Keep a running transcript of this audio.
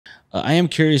I am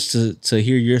curious to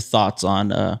hear your thoughts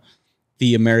on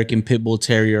the American Pit Bull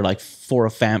Terrier, like for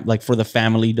the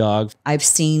family dog. I've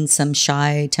seen some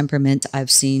shy temperament. I've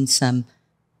seen some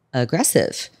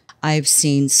aggressive. I've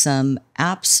seen some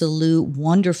absolute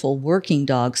wonderful working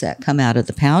dogs that come out of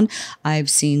the pound. I've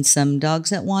seen some dogs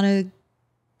that want to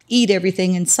eat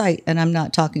everything in sight, and I'm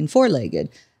not talking four-legged,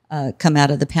 come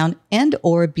out of the pound and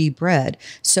or be bred.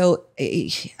 So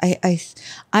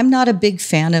I'm not a big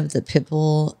fan of the pit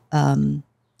bull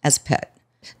as a pet.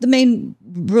 The main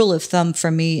rule of thumb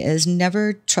for me is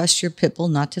never trust your pit bull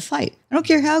not to fight. I don't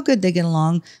care how good they get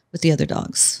along with the other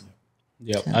dogs.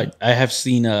 Yeah, so. I have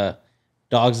seen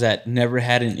dogs that never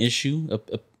had an issue,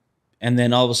 and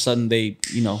then all of a sudden they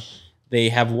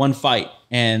have one fight,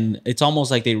 and it's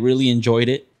almost like they really enjoyed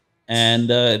it, and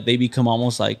they become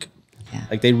almost like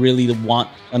they really want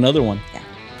another one. Yeah,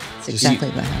 that's exactly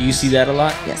what happens. Do you see that a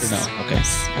lot? Yes. No? Okay.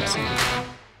 Yes, absolutely.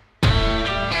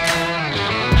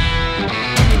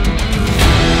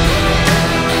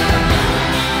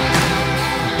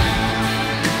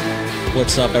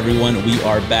 What's up, everyone? We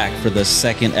are back for the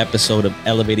second episode of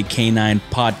Elevated Canine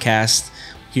Podcast.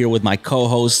 Here with my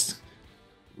co-host,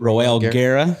 Roel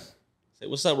Guerra. Say,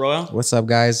 what's up, Roel? What's up,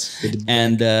 guys?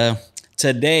 And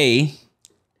today,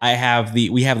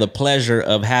 we have the pleasure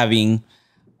of having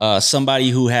somebody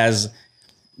who has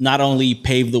not only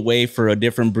paved the way for a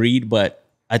different breed, but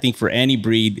I think for any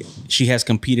breed, she has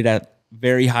competed at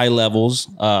very high levels.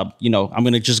 I'm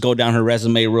going to just go down her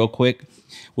resume real quick.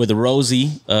 With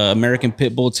Rosie, American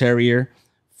Pit Bull Terrier,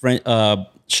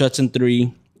 Schutzen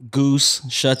 3, Goose,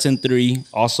 Schutzen 3,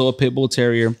 also a Pit Bull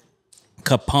Terrier,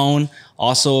 Capone,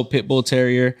 also a Pit Bull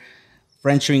Terrier,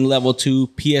 French Ring Level 2,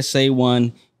 PSA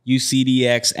 1,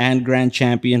 UCDX, and Grand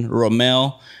Champion,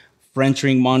 Rommel, French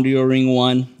Ring Mondial Ring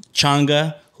 1,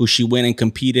 Changa, who she went and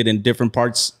competed in different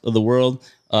parts of the world,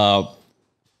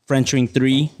 French Ring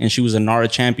 3, and she was a NARA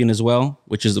champion as well,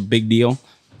 which is a big deal,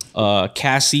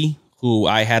 Cassie, who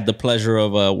I had the pleasure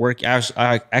of I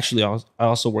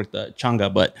also worked at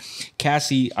Changa, but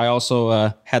Cassie, I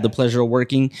also had the pleasure of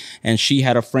working, and she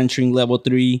had a French Ring Level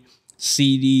 3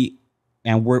 CD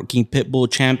and working Pit Bull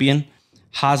champion.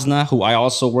 Hasna, who I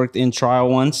also worked in trial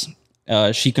once.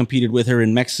 She competed with her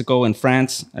in Mexico and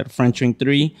France at French Ring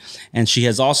 3, and she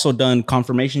has also done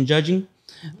confirmation judging.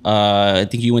 I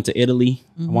think you went to Italy,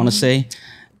 I want to say.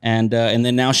 And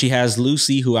then now she has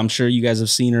Lucy, who I'm sure you guys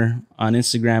have seen her on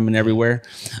Instagram and everywhere.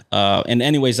 And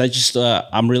anyways,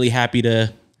 I'm really happy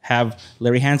to have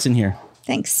Leri Hansen here.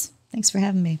 Thanks for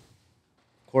having me.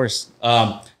 Of course.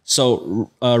 So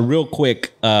real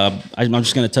quick, I'm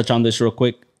just going to touch on this real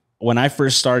quick. When I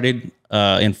first started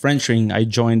in French Ring, I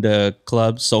joined a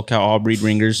club, SoCal All Breed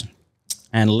Ringers,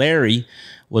 and Leri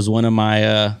was one of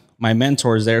my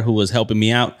mentors there who was helping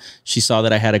me out. She saw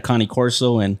that I had a Connie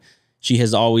Corso, and she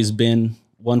has always been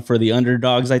one for the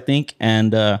underdogs, I think.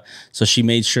 And so she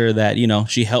made sure that,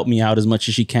 she helped me out as much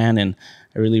as she can. And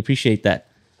I really appreciate that.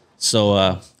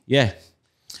 So, yeah.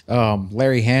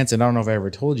 Leri Hansen, I don't know if I ever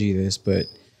told you this, but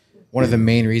one of the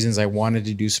main reasons I wanted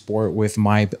to do sport with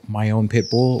my own pit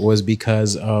bull was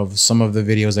because of some of the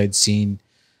videos I'd seen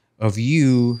of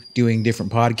you doing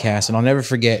different podcasts. And I'll never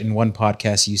forget, in one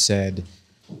podcast you said,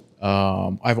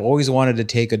 I've always wanted to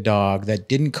take a dog that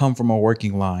didn't come from a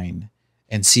working line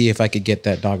and see if I could get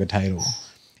that dog a title.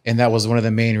 And that was one of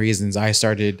the main reasons I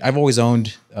started. I've always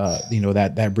owned,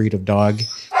 that breed of dog,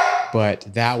 but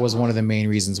that was one of the main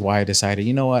reasons why I decided,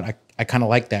 you know what, I kind of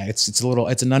like that. It's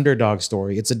an underdog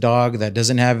story. It's a dog that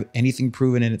doesn't have anything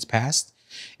proven in its past,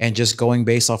 and just going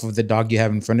based off of the dog you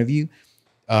have in front of you,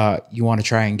 you want to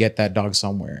try and get that dog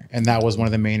somewhere. And that was one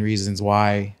of the main reasons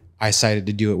why I decided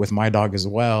to do it with my dog as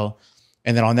well.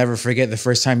 And then I'll never forget the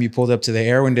first time you pulled up to the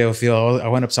Arwindale field. I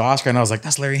went up to Oscar and I was like,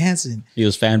 "That's Leri Hansen." He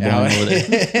was fanboying over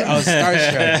there. I was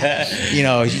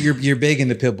starstruck. You're big in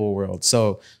the pit bull world,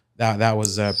 so that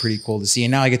was pretty cool to see. And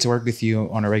now I get to work with you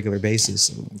on a regular basis,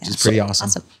 which is pretty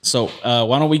awesome. So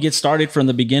why don't we get started from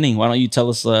the beginning? Why don't you tell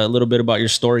us a little bit about your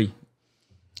story?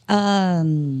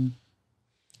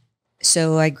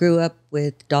 So I grew up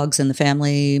with dogs in the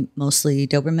family, mostly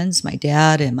Dobermans. My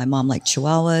dad and my mom liked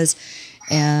Chihuahuas.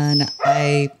 And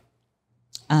my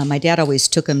dad always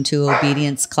took him to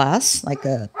obedience class, like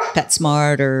a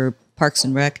PetSmart or Parks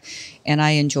and Rec. And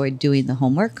I enjoyed doing the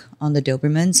homework on the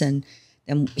Dobermans. And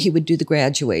then he would do the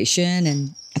graduation.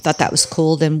 And I thought that was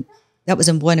cool. Then that was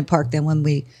in Buena Park. Then when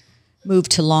we moved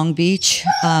to Long Beach,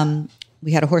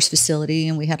 we had a horse facility,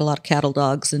 and we had a lot of cattle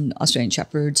dogs and Australian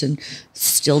Shepherds and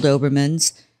still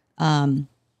Dobermans.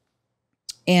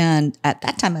 And at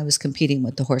that time, I was competing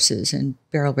with the horses and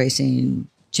barrel racing,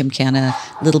 gymkhana,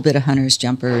 a little bit of hunters,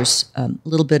 jumpers, a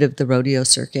little bit of the rodeo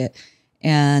circuit.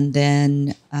 And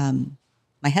then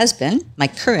my husband, my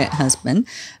current husband,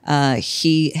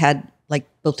 he had, like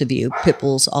both of you, pit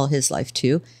bulls all his life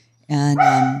too. And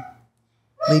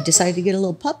we decided to get a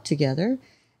little pup together.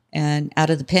 And out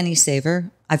of the penny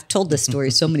saver, I've told this story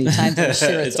so many times, I'm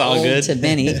sure it's all old good to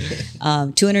many.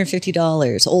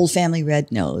 $250, old family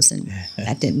red nose. And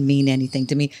that didn't mean anything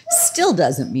to me. Still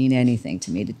doesn't mean anything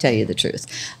to me, to tell you the truth.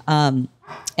 And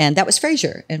that was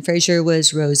Frazier. And Frazier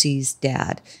was Rosie's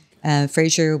dad.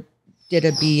 Frazier did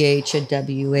a BH, a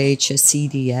WH, a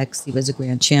CDX. He was a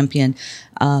grand champion.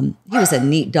 He was a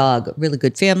neat dog, a really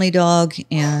good family dog,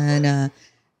 and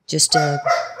just a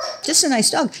nice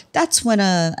dog. That's when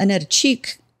Annetta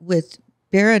Cheek with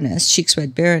Baroness, Cheek's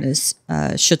Red Baroness,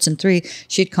 Schutzen 3,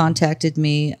 she'd contacted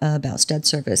me about stud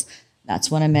service.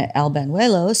 That's when I met Al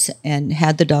Banuelos and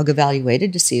had the dog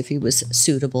evaluated to see if he was a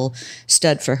suitable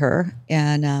stud for her.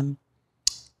 And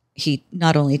he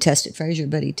not only tested Frazier,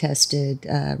 but he tested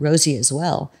Rosie as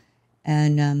well.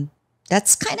 And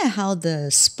that's kind of how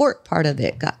the sport part of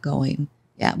it got going.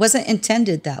 Yeah, it wasn't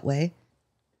intended that way.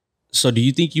 So do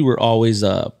you think you were always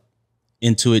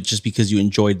into it just because you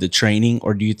enjoyed the training?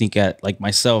 Or do you think like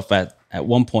myself, at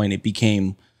one point it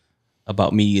became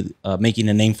about me making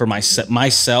a name for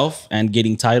myself and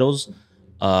getting titles?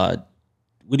 What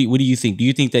do you think? Do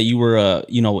you think that you were,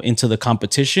 into the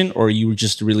competition, or you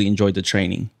just really enjoyed the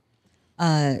training?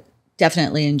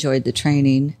 Definitely enjoyed the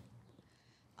training.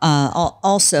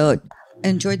 Also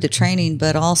enjoyed the training,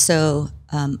 but also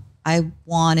I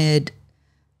wanted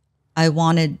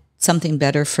something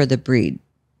better for the breed,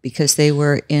 because they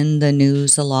were in the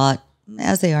news a lot,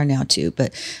 as they are now too,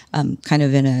 but kind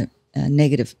of in a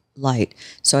negative light.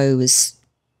 So I was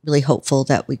really hopeful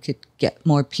that we could get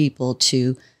more people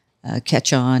to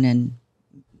catch on and,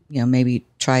 maybe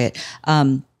try it.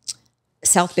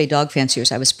 South Bay Dog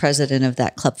Fanciers, I was president of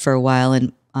that club for a while,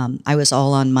 and I was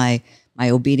all on my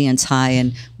obedience high,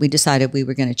 and we decided we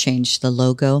were going to change the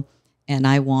logo, and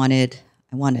I wanted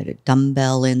a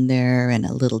dumbbell in there and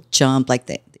a little jump like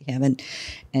they haven't,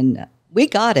 and we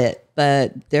got it,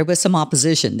 but there was some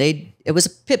opposition. It was a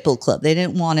pit bull club. They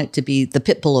didn't want it to be the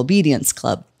Pit Bull Obedience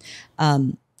Club.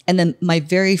 And then my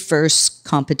very first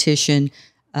competition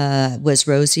was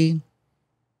Rosie.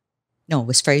 No, it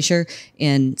was Frazier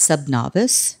in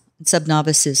sub-novice.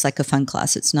 Sub-novice is like a fun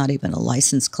class. It's not even a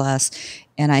licensed class.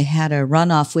 And I had a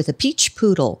runoff with a peach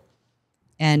poodle.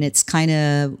 And it's kind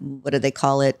of, what do they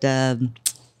call it?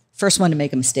 First one to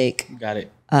make a mistake. Got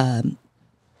it.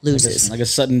 Loses. Like a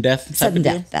sudden death. Sudden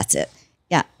death. That's it.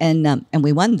 Yeah. And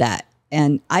we won that.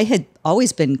 And I had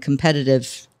always been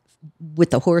competitive with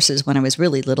the horses when I was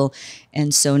really little.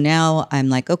 And so now I'm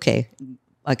like, okay,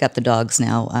 I got the dogs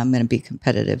now. I'm going to be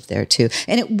competitive there too.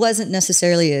 And it wasn't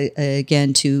necessarily,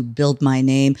 again, to build my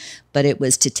name, but it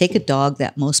was to take a dog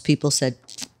that most people said,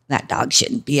 that dog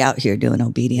shouldn't be out here doing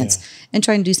obedience, and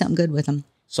try and do something good with them.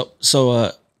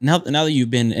 So now that you've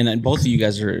been, and both of you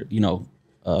guys are,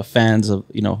 fans of,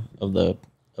 of the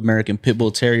American Pit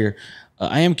Bull Terrier,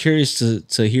 I am curious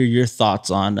to hear your thoughts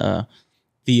on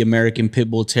the American Pit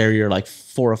Bull Terrier, like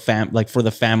for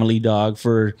the family dog.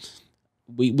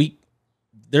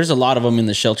 There's a lot of them in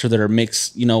the shelter that are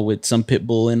mixed, with some pit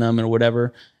bull in them or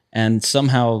whatever. And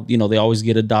somehow, they always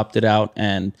get adopted out,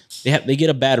 and they get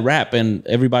a bad rap, and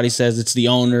everybody says it's the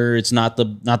owner, it's not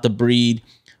the breed.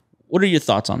 What are your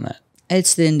thoughts on that?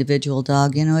 It's the individual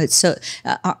dog. It's so,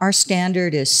 our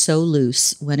standard is so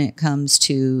loose when it comes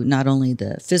to not only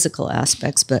the physical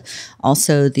aspects, but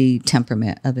also the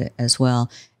temperament of it as well.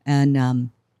 And,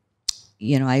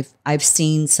 I've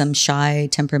seen some shy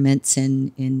temperaments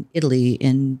in Italy,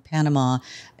 in Panama,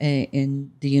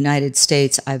 in the United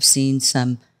States. I've seen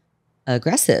some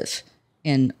aggressive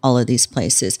in all of these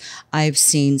places. I've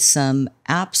seen some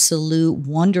absolute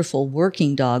wonderful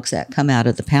working dogs that come out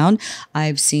of the pound.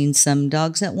 I've seen some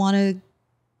dogs that want to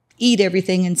eat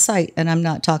everything in sight, and I'm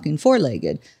not talking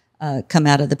four-legged, come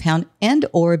out of the pound and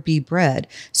or be bred.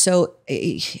 So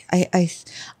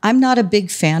I'm not a big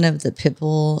fan of the pit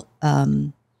bull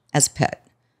as a pet.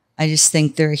 I just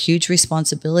think they're a huge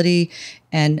responsibility.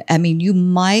 And I mean, you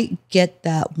might get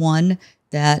that one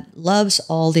that loves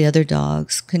all the other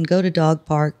dogs, can go to dog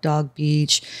park, dog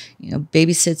beach,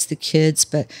 babysits the kids.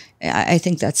 But I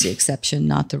think that's the exception,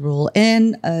 not the rule.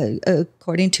 And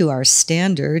according to our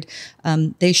standard,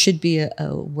 they should be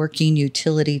a working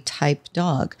utility type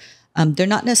dog. They're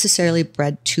not necessarily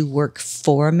bred to work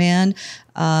for a man,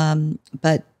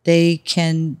 but They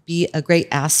can be a great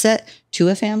asset to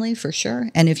a family for sure.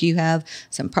 And if you have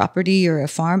some property or a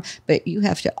farm, but you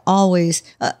have to always,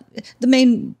 the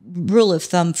main rule of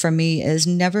thumb for me is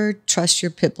never trust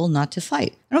your pit bull not to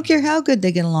fight. I don't care how good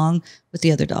they get along with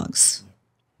the other dogs.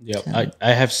 Yeah, so.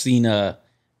 I have seen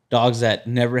dogs that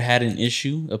never had an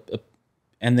issue,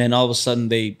 and then all of a sudden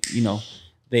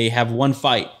they have one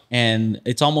fight, and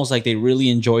it's almost like they really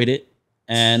enjoyed it,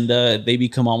 and they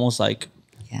become almost like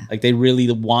they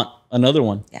really want another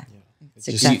one. Yeah, it's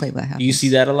exactly what happens. Do you see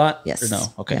that a lot? Yes. Or no?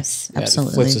 Okay. Yes,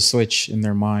 absolutely. It flips a switch in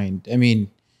their mind. I mean,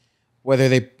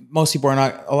 most people are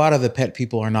not, a lot of the pet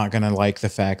people are not going to like the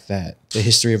fact that the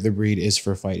history of the breed is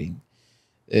for fighting.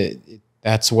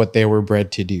 That's what they were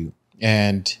bred to do.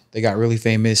 And they got really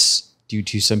famous due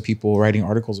to some people writing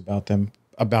articles about them,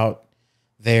 about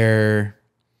their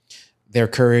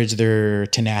courage, their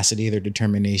tenacity, their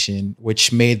determination,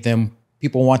 which made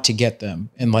people want to get them.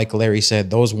 And like Leri said,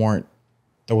 those weren't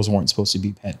supposed to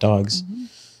be pet dogs. Mm-hmm.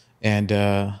 And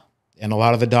a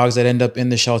lot of the dogs that end up in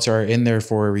the shelter are in there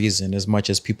for a reason, as much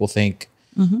as people think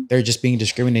they're just being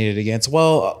discriminated against.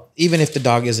 Well, even if the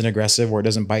dog isn't aggressive or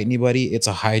doesn't bite anybody, a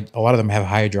lot of them have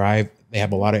high drive. They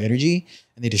have a lot of energy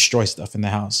and they destroy stuff in the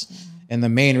house. And the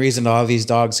main reason a lot of these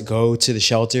dogs go to the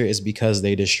shelter is because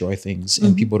they destroy things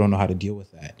and people don't know how to deal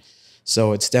with that.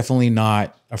 So it's definitely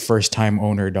not a first time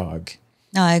owner dog.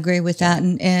 No, I agree with that.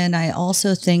 And I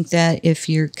also think that if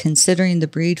you're considering the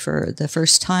breed for the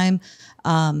first time,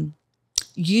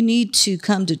 you need to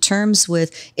come to terms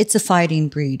with it's a fighting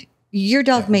breed. Your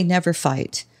dog may never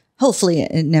fight. Hopefully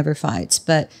it never fights,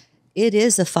 but it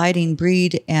is a fighting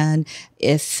breed. And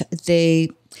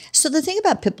so the thing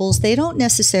about pit bulls, they don't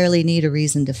necessarily need a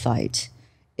reason to fight.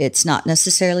 It's not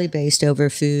necessarily based over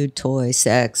food, toy,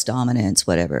 sex, dominance,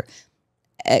 whatever.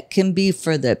 It can be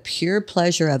for the pure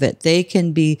pleasure of it. They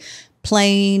can be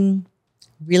playing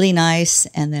really nice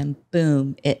and then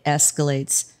boom, it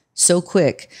escalates so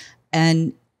quick.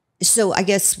 And so I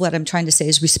guess what I'm trying to say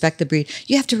is respect the breed.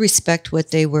 You have to respect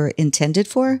what they were intended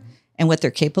for and what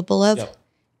they're capable of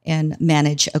and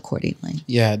manage accordingly.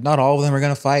 Yeah, not all of them are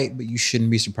going to fight, but you shouldn't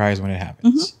be surprised when it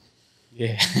happens.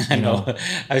 Yeah, I know.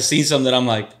 I've seen some that I'm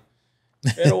like,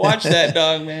 better watch that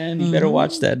dog, man. You better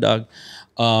watch that dog.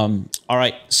 All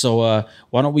right. So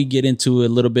why don't we get into a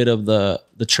little bit of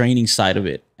the training side of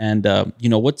it? And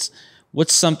what's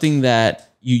something that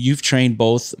you've trained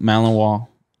both Malinois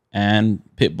and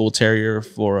Pit Bull Terrier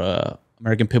for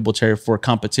American Pit Bull Terrier for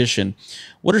competition?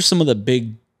 What are some of the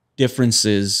big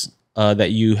differences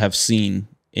that you have seen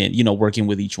in working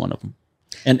with each one of them?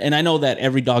 And I know that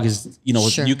every dog is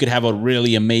sure. You could have a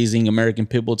really amazing American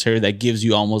Pit Bull Terrier that gives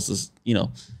you almost this,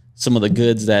 some of the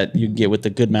goods that you get with the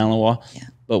good Malinois. Yeah.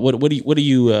 But what do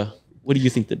you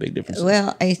think the big difference is?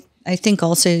 Well, I think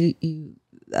also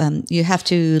you have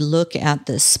to look at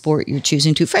the sport you're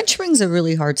choosing to. French ring's a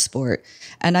really hard sport.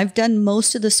 And I've done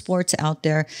most of the sports out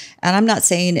there. And I'm not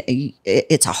saying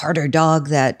it's a harder dog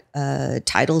that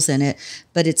titles in it,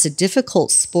 but it's a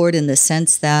difficult sport in the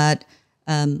sense that,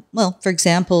 for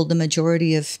example, the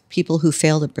majority of people who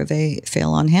fail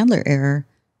on handler error,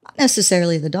 not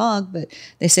necessarily the dog, but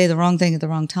they say the wrong thing at the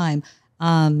wrong time.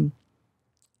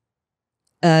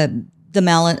 The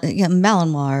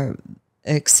Malinois are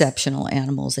exceptional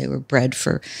animals. They were bred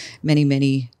for many,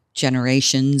 many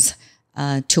generations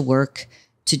to work,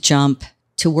 to jump,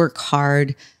 to work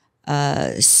hard,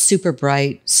 super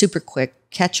bright, super quick,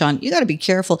 catch on. You got to be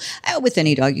careful. With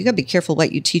any dog, you got to be careful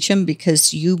what you teach them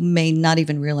because you may not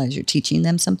even realize you're teaching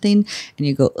them something and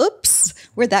you go, oops,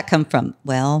 where'd that come from?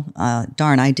 Well,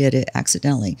 darn, I did it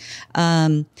accidentally.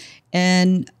 And,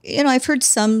 I've heard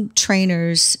some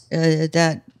trainers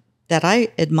that I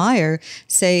admire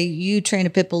say you train a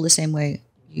pit bull the same way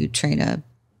you train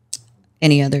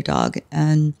any other dog.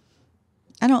 And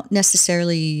I don't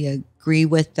necessarily agree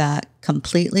with that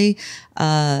completely.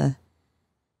 The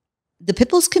pit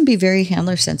bulls can be very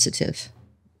handler sensitive.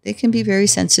 They can be very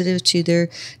sensitive to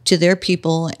their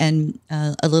people and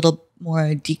a little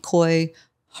more decoy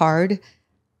hard.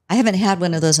 I haven't had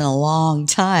one of those in a long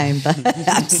time, but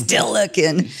I'm still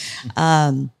looking.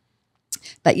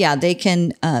 But yeah, they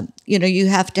can, you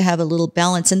have to have a little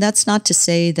balance. And that's not to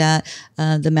say that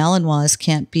the Malinois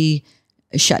can't be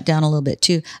shut down a little bit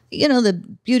too. The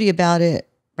beauty about it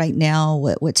right now,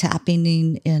 what's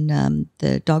happening in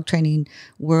the dog training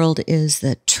world is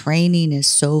the training is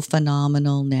so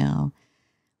phenomenal now.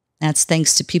 That's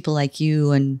thanks to people like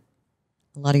you and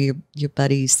a lot of your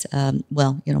buddies.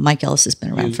 Mike Ellis has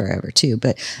been around forever too,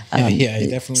 but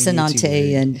definitely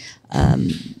Sanante and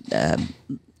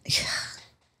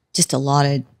just a lot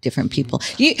of different people.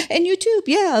 And YouTube,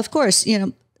 yeah, of course.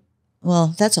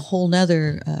 well, that's a whole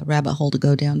nother rabbit hole to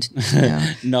go down.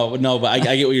 No, but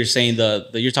I get what you're saying.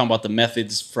 You're talking about the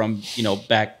methods from,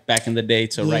 back in the day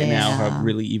to right now have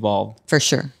really evolved. For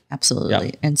sure. Absolutely.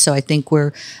 Yeah. And so I think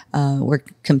we're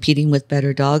competing with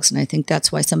better dogs. And I think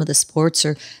that's why some of the sports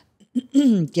are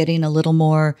getting a little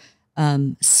more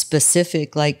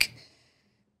specific. Like,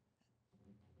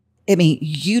 I mean,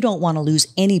 you don't want to lose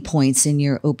any points in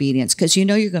your obedience because you're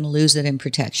going to lose it in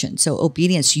protection. So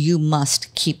obedience, you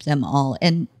must keep them all.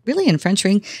 And really in French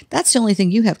ring, that's the only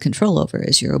thing you have control over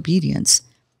is your obedience.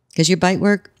 Because your bite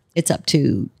work, it's up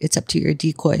to your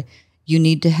decoy. You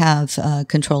need to have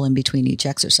control in between each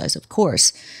exercise, of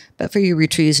course. But for your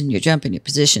retrieves and your jump and your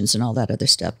positions and all that other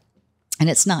stuff. And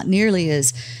it's not nearly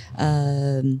as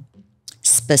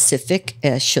specific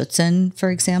as Schutzen, for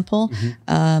example.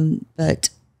 But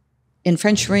in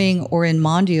French ring or in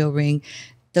Mondio ring,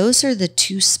 those are the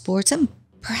two sports, and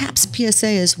perhaps PSA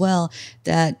as well,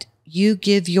 that you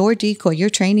give your decoy,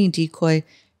 your training decoy,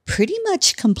 pretty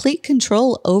much complete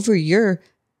control over your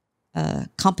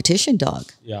competition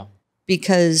dog. Yeah.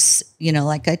 Because,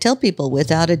 like I tell people,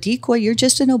 without a decoy, you're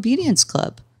just an obedience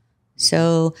club.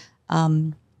 So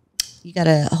you got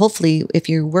to, hopefully, if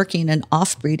you're working an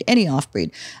off-breed, any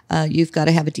off-breed, you've got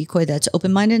to have a decoy that's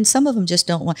open-minded. And some of them just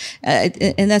don't want,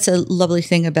 and that's a lovely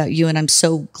thing about you. And I'm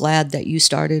so glad that you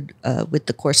started with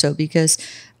the Corso because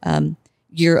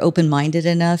you're open-minded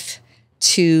enough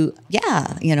to,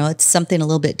 it's something a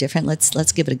little bit different.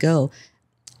 Let's give it a go.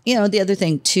 The other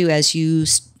thing too,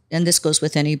 and this goes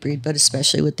with any breed, but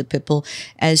especially with the Pit Bull,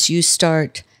 as you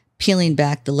start peeling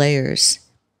back the layers,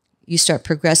 you start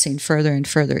progressing further and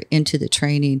further into the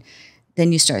training,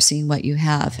 then you start seeing what you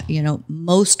have.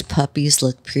 Most puppies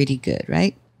look pretty good,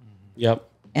 right? Yep.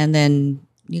 And then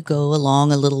you go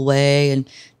along a little way and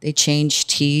they change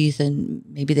teeth and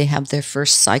maybe they have their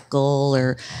first cycle,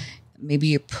 or maybe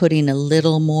you're putting a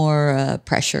little more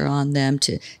pressure on them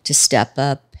to step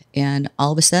up. And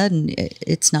all of a sudden,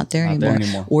 it's not there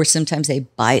anymore. Or sometimes they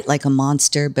bite like a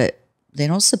monster, but they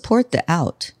don't support the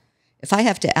out. If I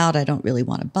have to out, I don't really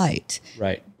want to bite.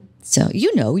 Right. So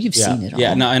you've seen it all.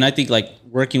 Yeah. No, and I think like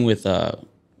working with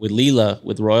Leela,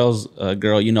 with Royal's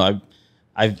girl,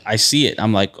 I see it.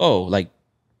 I'm like, oh, like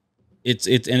it's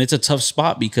a tough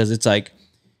spot because it's like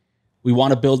we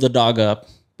want to build the dog up,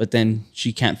 but then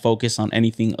she can't focus on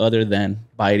anything other than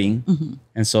biting.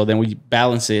 And so then we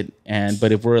balance it.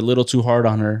 But if we're a little too hard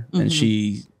on her,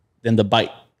 then the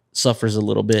bite suffers a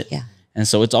little bit. Yeah. And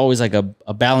so it's always like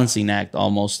a balancing act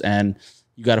almost. And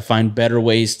you got to find better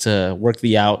ways to work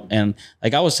the out. And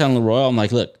like I was telling Royal, I'm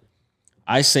like, look,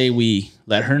 I say we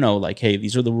let her know, like, hey,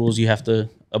 these are the rules you have to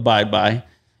abide by,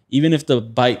 even if the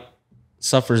bite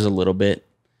suffers a little bit.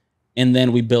 And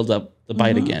then we build up the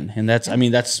bite again. And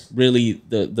that's really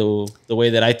the way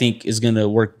that I think is going to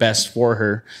work best for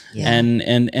her. Yeah.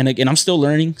 And again, I'm still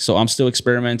learning, so I'm still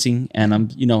experimenting, and I'm,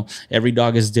 every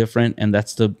dog is different. And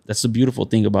that's the beautiful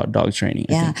thing about dog training.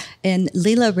 Yeah. And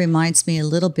Leela reminds me a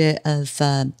little bit of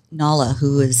Nala,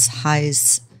 who is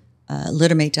High's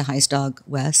littermate to High's dog,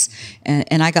 Wes.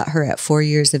 And I got her at 4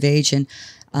 years of age. And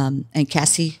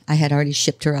Cassie, I had already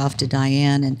shipped her off to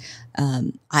Diane, and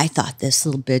I thought this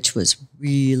little bitch was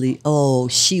really,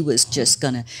 she was just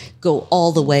going to go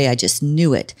all the way. I just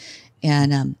knew it.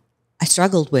 And I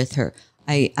struggled with her.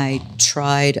 I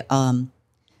tried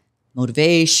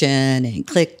motivation and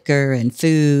clicker and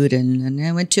food, and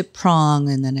I went to prong,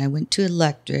 and then I went to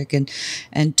electric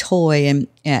and toy, and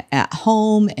at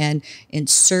home and in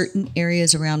certain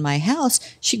areas around my house,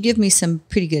 she'd give me some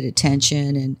pretty good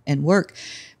attention and work.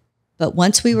 But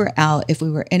once we were out, if we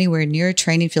were anywhere near a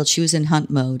training field, she was in hunt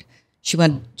mode.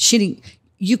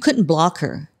 You couldn't block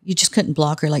her. You just couldn't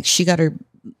block her. Like she got her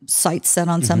sights set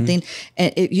on something,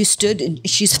 and you stood and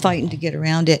she's fighting to get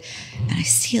around it. And I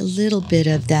see a little bit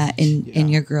of that in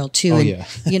your girl too.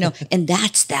 And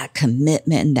that's that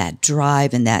commitment and that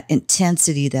drive and that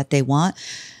intensity that they want.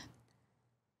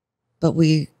 But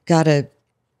we gotta,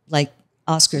 like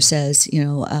Oscar says,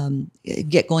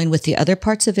 get going with the other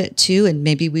parts of it too, and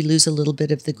maybe we lose a little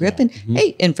bit of the grip. And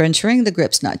hey, in French ring, the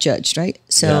grip's not judged, right?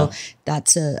 So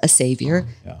that's a savior,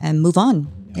 and move on.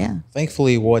 Yeah.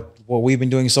 Thankfully, what we've been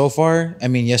doing so far, I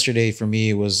mean, yesterday for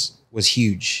me was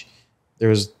huge. There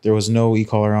was no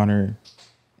e-collar on her,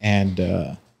 and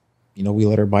we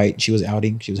let her bite. She was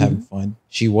outing. She was having fun.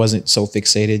 She wasn't so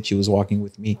fixated. She was walking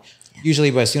with me. Yeah.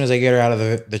 Usually, but as soon as I get her out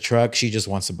of the truck, she just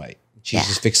wants to bite. She's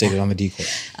just fixated on the decoy.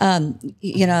 I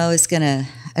was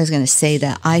gonna say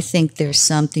that I think there's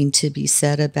something to be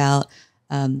said about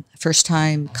first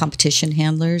time competition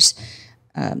handlers.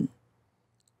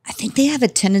 I think they have a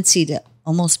tendency to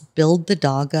almost build the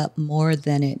dog up more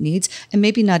than it needs, and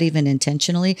maybe not even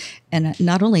intentionally. And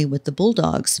not only with the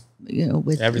bulldogs,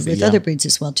 with other breeds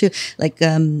as well too. Like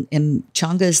in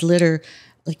Chonga's litter,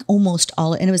 like almost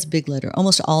all, and it was a big litter,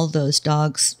 almost all of those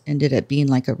dogs ended up being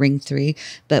like a ring 3.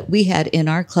 But we had in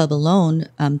our club alone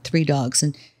 3 dogs,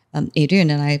 and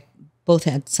Adrian and I both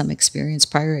had some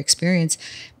prior experience.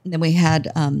 And then we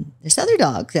had this other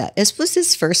dog that this was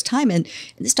his first time, and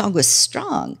this dog was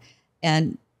strong.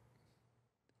 And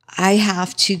I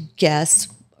have to guess,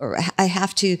 or I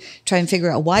have to try and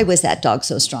figure out, why was that dog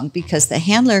so strong? Because the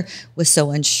handler was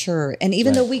so unsure. And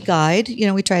even though we guide,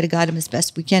 we try to guide him as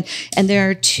best we can. And there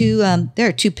are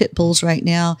two pit bulls right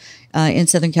now in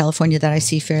Southern California that I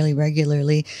see fairly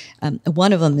regularly.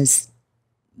 One of them is,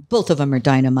 both of them are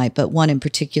dynamite, but one in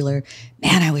particular,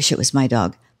 man, I wish it was my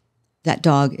dog. That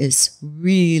dog is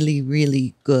really,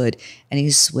 really good. And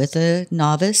he's with a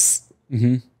novice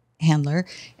handler.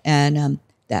 And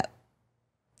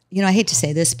I hate to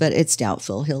say this, but it's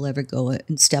doubtful he'll ever go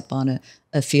and step on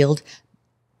a field.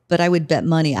 But I would bet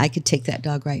money I could take that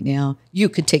dog right now. You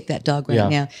could take that dog right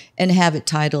now and have it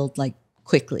titled like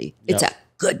quickly. It's a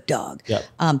good dog. Yep.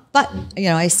 But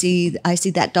I see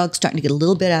that dog starting to get a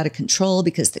little bit out of control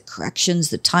because the corrections,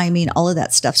 the timing, all of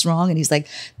that stuff's wrong. And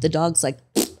the dog's like,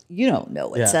 you don't know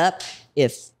what's up.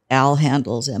 If Al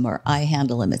handles him or I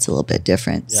handle him, it's a little bit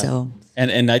different. Yeah. So.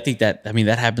 And I think that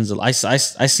happens. I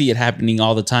see it happening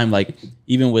all the time. Like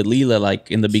even with Leela,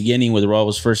 like in the beginning when Roy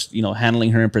was first,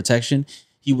 handling her in protection,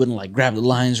 he wouldn't like grab the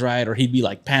lines right, or he'd be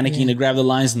like panicking to grab the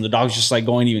lines, and the dog's just like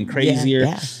going even crazier.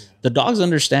 Yeah. The dogs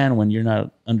understand when you're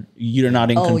not in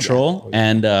control,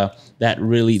 and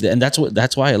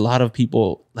that's why a lot of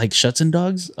people like Schutzen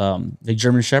dogs, like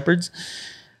German Shepherds.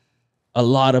 A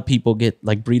lot of people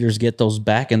breeders get those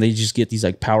back, and they just get these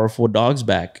like powerful dogs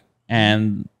back.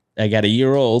 And I got a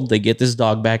year old, they get this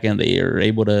dog back, and they are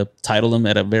able to title them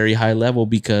at a very high level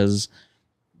because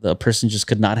the person just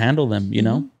could not handle them,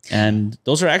 And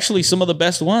those are actually some of the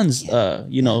best ones,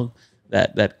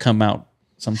 that come out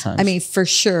sometimes. I mean, for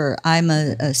sure, I'm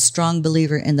a strong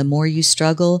believer in the more you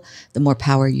struggle, the more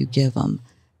power you give them.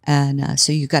 And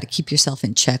so you got to keep yourself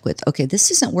in check with, okay,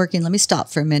 this isn't working. Let me stop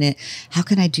for a minute. How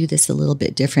can I do this a little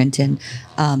bit different? And,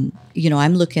 I'm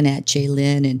looking at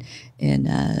Jaylyn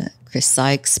and Chris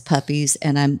Sykes puppies.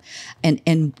 And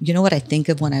you know what I think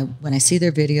of when I see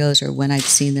their videos or when I've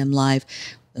seen them live.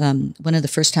 One of the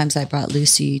first times I brought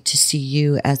Lucy to see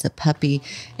you as a puppy,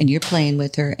 and you're playing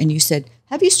with her, and you said,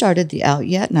 have you started the out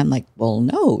yet? And I'm like, well,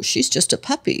 no, she's just a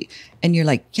puppy. And you're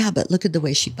like, yeah, but look at the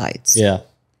way she bites. Yeah.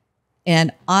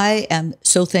 And I am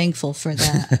so thankful for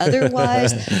that.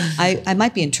 Otherwise, I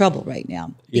might be in trouble right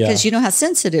now because you know how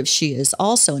sensitive she is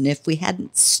also. And if we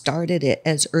hadn't started it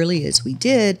as early as we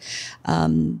did,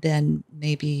 then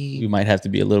maybe we might have to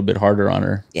be a little bit harder on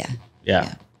her.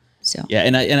 Yeah. So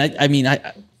and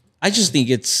I just think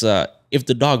it's if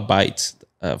the dog bites,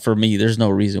 for me, there's no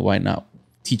reason why not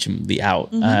teach him the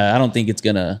out. I don't think it's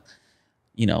gonna,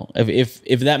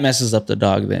 if that messes up the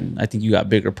dog, then I think you got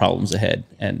bigger problems ahead.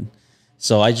 And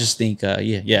so I just think,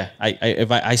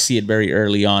 I see it very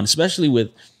early on, especially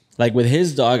with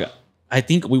his dog. I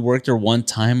think we worked her one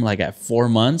time like at 4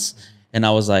 months, and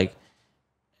I was like,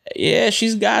 yeah,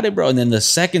 she's got it, bro. And then the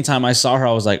second time I saw her,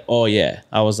 I was like, oh yeah,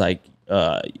 I was like,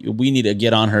 we need to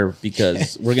get on her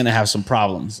because we're gonna have some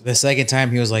problems. The second time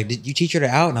he was like, did you teach her to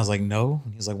out? And I was like, no.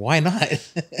 And he was like, why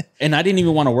not? And I didn't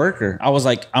even want to work her. I was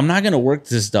like, I'm not gonna work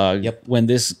this dog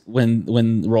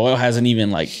when Royal hasn't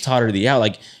even like taught her the out.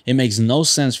 Like, it makes no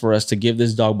sense for us to give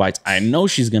this dog bites. I know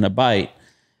she's gonna bite.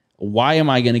 Why am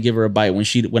I gonna give her a bite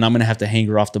when I'm gonna have to hang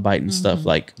her off the bite and stuff?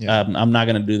 Like, I'm not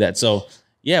gonna do that. So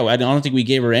yeah, I don't think we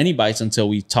gave her any bites until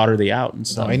we taught her the out and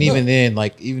stuff. No, and even then,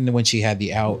 even when she had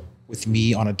the out with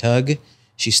me on a tug,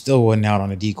 she still wasn't out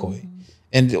on a decoy.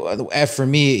 And for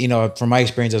me, from my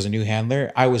experience as a new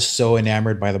handler, I was so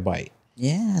enamored by the bite.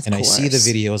 Yeah, of and course. I see the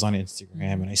videos on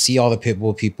Instagram, and I see all the pit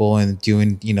bull people and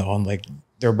doing,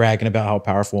 they're bragging about how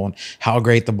powerful and how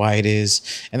great the bite is.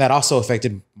 And that also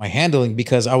affected my handling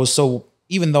because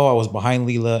even though I was behind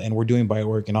Leela and we're doing bite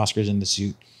work and Oscar's in the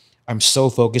suit, I'm so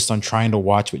focused on trying to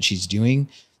watch what she's doing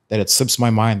that it slips my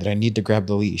mind that I need to grab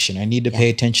the leash and I need to pay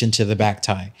attention to the back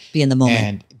tie. Be in the moment.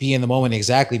 And be in the moment,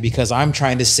 exactly, because I'm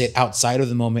trying to sit outside of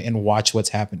the moment and watch what's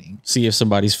happening. See if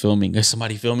somebody's filming. Is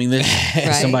somebody filming this? Right.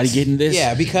 Is somebody getting this?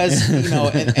 Yeah, because,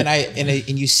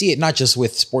 and you see it not just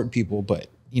with sport people, but,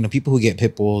 people who get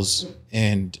pit bulls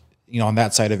and, on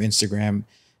that side of Instagram,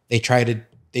 they try to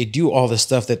they do all the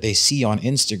stuff that they see on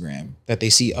Instagram, that they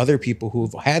see other people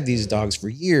who've had these dogs for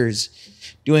years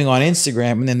doing on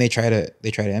Instagram, and then they try to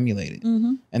emulate it.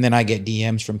 And then I get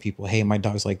DMs from people, hey, my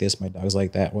dog's like this, my dog's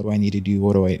like that. What do I need to do?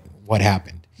 What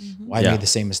happened? Why I made the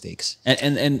same mistakes?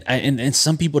 And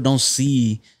some people don't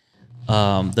see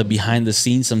the behind the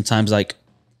scenes sometimes. Like,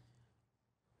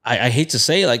 I hate to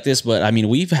say it like this, but I mean,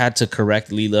 we've had to correct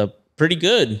Leela pretty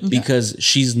good because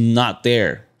she's not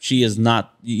there. She is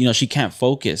not, she can't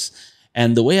focus.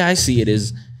 And the way I see it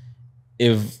is,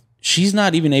 if she's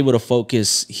not even able to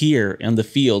focus here in the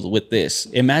field with this,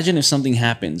 imagine if something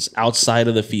happens outside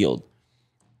of the field.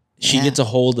 She gets a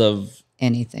hold of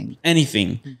anything, and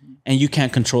you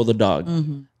can't control the dog.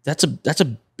 That's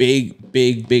a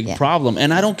big problem.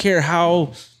 And I don't care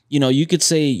how, you could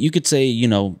say,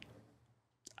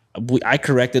 I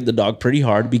corrected the dog pretty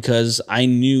hard because I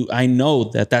know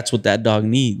that that's what that dog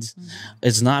needs.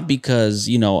 It's not because,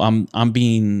 I'm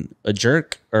being a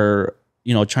jerk or,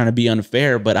 trying to be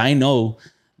unfair, but I know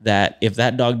that if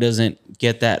that dog doesn't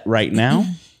get that right now,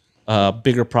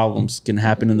 bigger problems can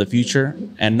happen in the future,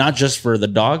 and not just for the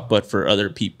dog, but for other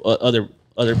people,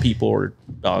 other people or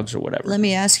dogs or whatever. Let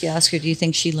me ask you, Oscar, do you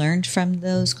think she learned from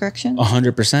those corrections?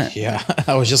 100%. Yeah.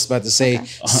 I was just about to say,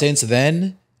 since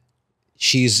then,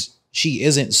 she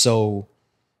isn't so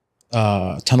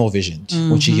tunnel visioned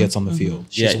when she gets on the field.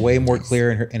 She's way more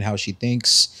clear in how she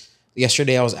thinks.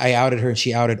 Yesterday, I outed her, and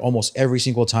she outed almost every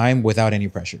single time without any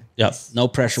pressure. Yep, no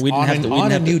pressure. We didn't have to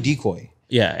on a new decoy.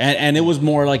 Yeah, and it was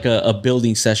more like a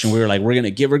building session. We were like, we're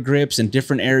gonna give her grips in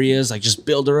different areas, like just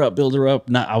build her up.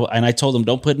 And I told them,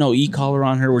 don't put no e-collar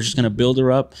on her. We're just gonna build her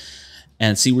up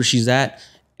and see where she's at.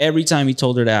 Every time he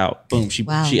told her to out, boom,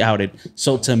 she outed.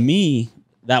 So to me,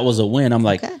 that was a win. I'm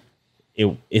like,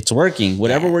 it's working.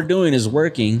 Whatever we're doing is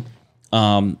working.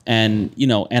 And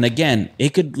again,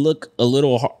 it could look a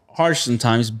little harsh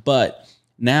sometimes, but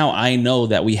now I know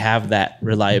that we have that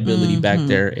reliability back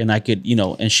there, and I could,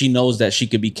 and she knows that she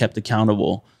could be kept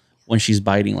accountable when she's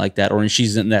biting like that, or when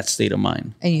she's in that state of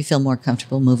mind. And you feel more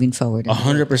comfortable moving forward.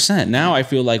 100%. Now I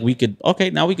feel like we could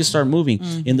start moving.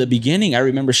 In the beginning, I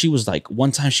remember she was like,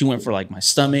 one time she went for like my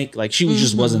stomach, like she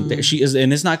just wasn't there. She is,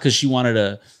 and it's not because she wanted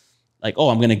to, like, oh,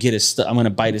 I'm gonna get I'm gonna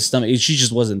bite his stomach. She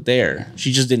just wasn't there.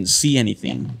 She just didn't see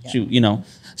anything.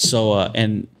 So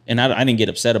and I didn't get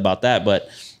upset about that, but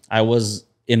I was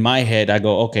in my head. I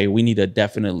go, okay, we need to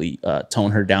definitely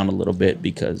tone her down a little bit,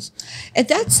 because and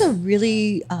that's a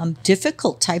really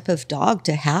difficult type of dog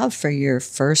to have for your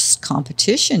first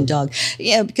competition dog.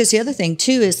 Yeah, because the other thing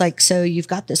too is like, so you've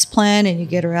got this plan and you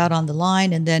get her out on the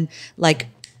line, and then like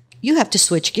you have to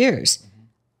switch gears.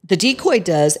 The decoy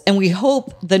does, and we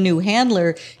hope the new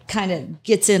handler kind of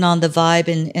gets in on the vibe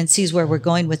and sees where we're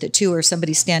going with it too, or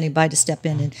somebody's standing by to step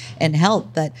in and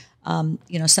help. But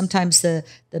sometimes the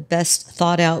best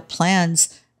thought out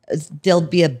plans, they'll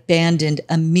be abandoned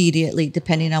immediately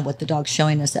depending on what the dog's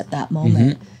showing us at that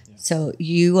moment. So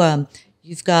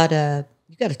you've got a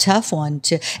tough one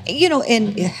to,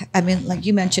 and I mean, like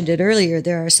you mentioned it earlier,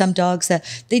 there are some dogs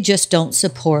that they just don't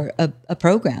support a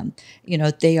program.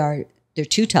 They're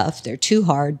too tough, they're too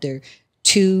hard, they're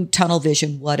too tunnel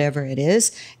vision, whatever it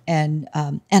is. And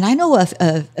I know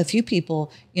a few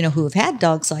people, who have had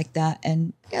dogs like that,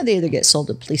 and they either get sold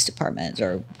to police departments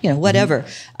or, whatever.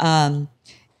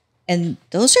 And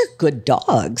those are good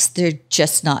dogs. They're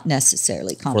just not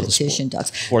necessarily competition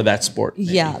dogs. For that sport.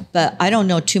 Maybe. Yeah, but I don't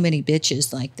know too many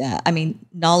bitches like that. I mean,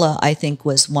 Nala, I think,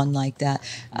 was one like that.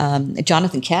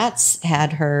 Jonathan Katz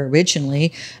had her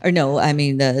originally. Or no, I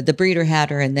mean, the breeder had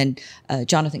her, and then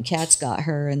Jonathan Katz got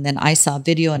her. And then I saw a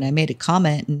video, and I made a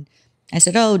comment. And I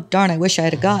said, oh, darn, I wish I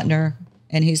had gotten her.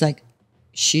 And he's like,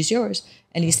 she's yours.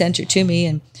 And he sent her to me.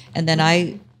 And then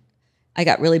I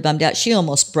got really bummed out. She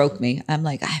almost broke me. I'm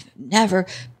like, I've never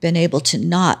been able to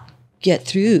not get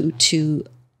through to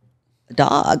a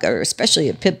dog, or especially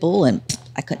a pit bull, and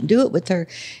I couldn't do it with her.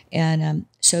 And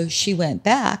so she went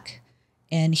back,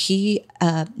 and he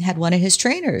had one of his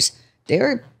trainers. They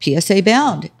were PSA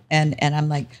bound. And I'm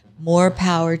like, more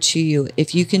power to you.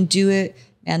 If you can do it,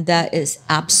 and that is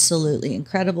absolutely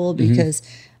incredible, because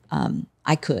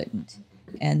I couldn't.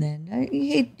 And then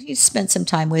he spent some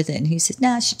time with it, and he said,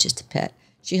 nah, she's just a pet.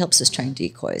 She helps us train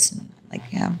decoys. And I'm like,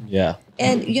 yeah. Yeah.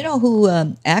 And you know who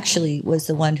actually was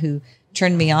the one who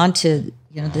turned me on to,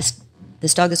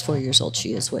 this dog is 4 years old.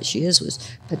 She is what she is, was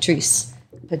Patrice.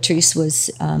 Patrice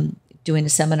was doing a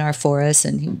seminar for us,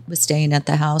 and he was staying at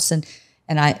the house,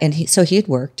 so he had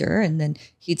worked her, and then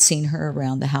he'd seen her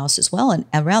around the house as well. And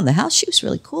around the house, she was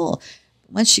really cool.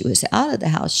 Once she was out of the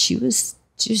house, she was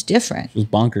different. She was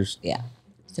bonkers. Yeah.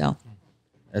 So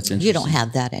That's interesting. You don't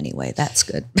have that anyway. That's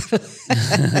good.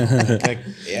 Like,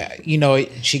 yeah, you know,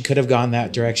 she could have gone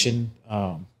that direction.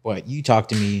 But you talked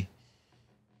to me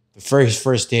the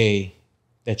first day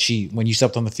that when you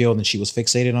stepped on the field and she was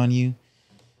fixated on you,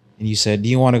 and you said, "Do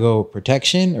you want to go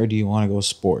protection or do you want to go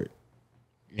sport?"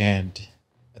 And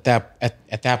at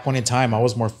that point in time, I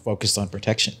was more focused on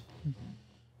protection.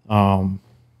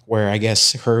 Where I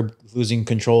guess her losing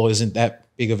control isn't that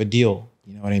big of a deal.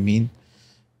 You know what I mean?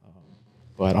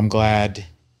 But I'm glad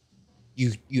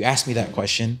you asked me that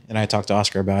question, and I talked to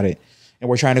Oscar about it, and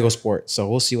we're trying to go sport. So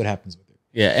we'll see what happens with it.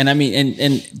 Yeah, and I mean,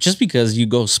 and just because you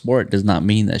go sport does not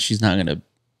mean that she's not gonna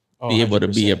be able to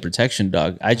be a protection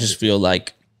dog. I just feel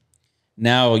like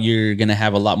now you're gonna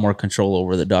have a lot more control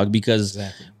over the dog, because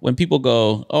when people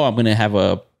go, "Oh, I'm gonna have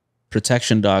a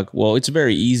protection dog," well, it's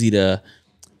very easy to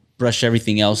brush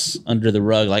everything else under the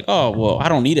rug. Like, "Oh, well, I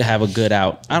don't need to have a good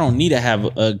out. I don't need to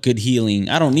have a good healing.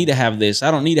 I don't need to have this. I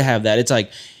don't need to have that." It's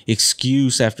like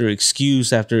excuse after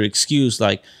excuse after excuse.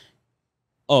 Like,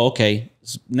 oh, okay.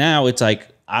 Now it's like,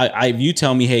 if you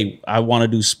tell me, "Hey, I want to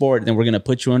do sport," then we're going to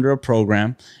put you under a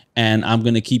program, and I'm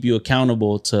going to keep you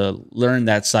accountable to learn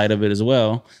that side of it as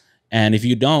well. And if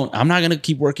you don't, I'm not going to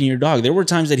keep working your dog. There were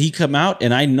times that he come out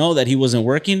and I know that he wasn't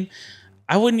working.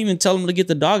 I wouldn't even tell him to get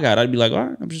the dog out. I'd be like, "All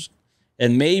right, I'm just,"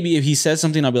 and maybe if he said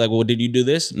something, I'll be like, "Well, did you do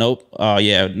this?" "Nope." "Oh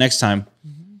yeah, next time."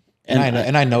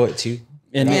 And I know it too.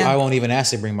 And I won't even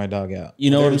ask to bring my dog out.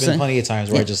 You know what I'm saying? There's been plenty of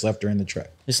times where I just left her in the truck.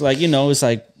 It's like, it's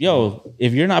like, yo,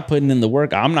 if you're not putting in the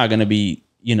work, I'm not going to be,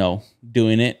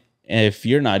 doing it if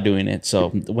you're not doing it. So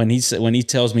when he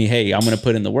tells me, "Hey, I'm going to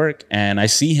put in the work," and I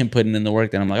see him putting in the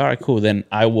work, then I'm like, "All right, cool. Then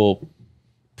I will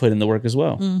put in the work as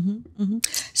well."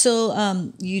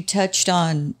 So you touched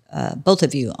on, both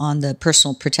of you, on the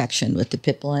personal protection with the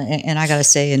pit bull. And I got to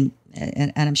say, and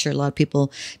I'm sure a lot of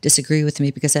people disagree with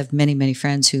me, because I have many, many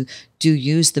friends who do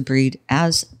use the breed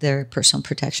as their personal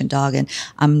protection dog. And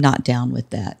I'm not down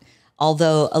with that.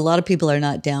 Although a lot of people are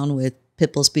not down with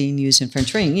pit bulls being used in front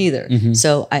training either.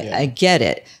 So I get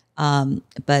it.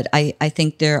 But I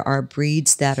think there are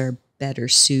breeds that are better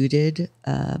suited,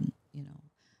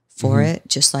 for it,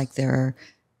 just like there are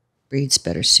breeds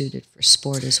better suited for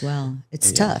sport as well.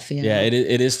 It's tough. Yeah,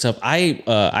 it is tough.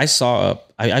 I saw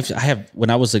when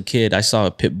I was a kid, I saw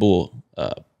a pit bull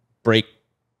break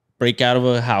out of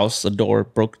a house, a door,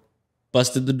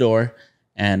 busted the door,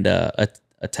 and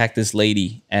attacked this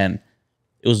lady, and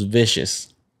it was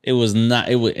vicious. It was not,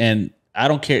 and I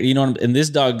don't care, and this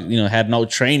dog, had no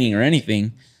training or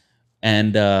anything.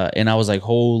 And I was like,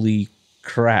 holy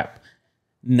crap.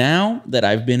 Now that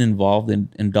I've been involved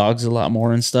in dogs a lot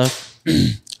more and stuff,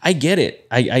 I get it.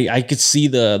 I could see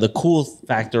the cool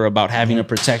factor about having a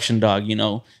protection dog.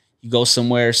 You go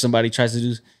somewhere, somebody tries to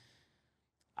do.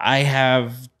 I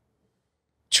have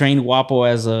trained Wapo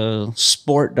as a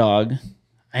sport dog.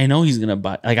 I know he's gonna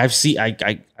bite. Like I've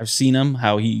seen him,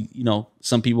 how he,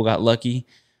 some people got lucky.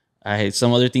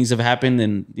 Some other things have happened,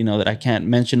 and that I can't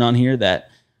mention on here,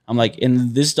 that I'm like,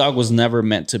 and this dog was never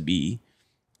meant to be.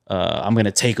 I'm going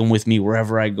to take him with me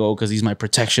wherever I go because he's my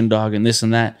protection dog and this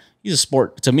and that. He's a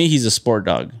sport. To me, he's a sport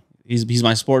dog. He's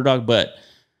my sport dog. But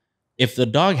if the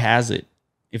dog has it,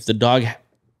 if the dog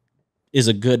is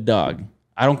a good dog,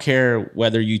 I don't care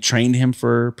whether you trained him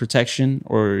for protection,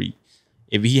 or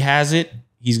if he has it,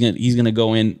 he's gonna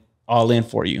go in all in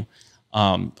for you.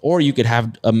 Or you could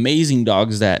have amazing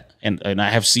dogs that, and I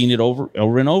have seen it over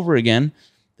and over again.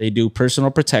 They do personal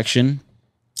protection.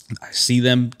 I see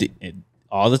them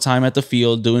all the time at the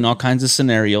field doing all kinds of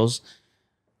scenarios.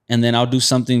 And then I'll do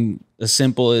something as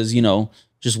simple as,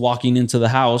 just walking into the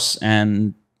house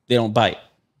and they don't bite.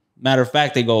 Matter of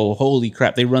fact, they go, holy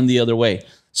crap, they run the other way.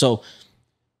 So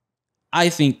I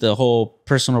think the whole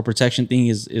personal protection thing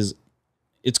is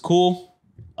it's cool.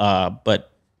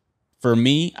 But for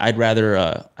me, I'd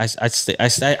rather, I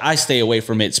stay away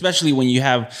from it, especially when you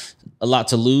have a lot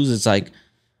to lose. It's like,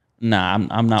 nah,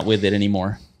 I'm not with it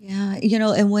anymore. Yeah,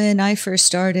 and when I first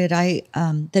started,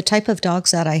 the type of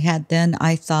dogs that I had then,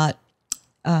 I thought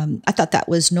that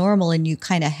was normal, and you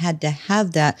kind of had to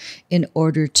have that in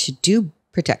order to do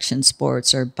protection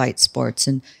sports or bite sports.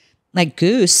 And like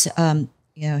Goose,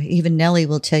 even Nelly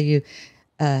will tell you,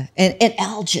 and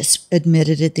Al just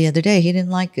admitted it the other day. He didn't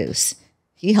like Goose.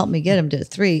 He helped me get him to a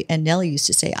 3, and Nelly used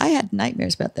to say, I had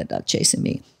nightmares about that dog chasing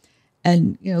me.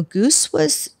 And Goose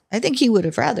was, I think he would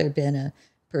have rather been a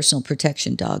personal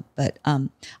protection dog. But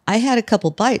I had a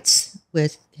couple bites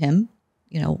with him,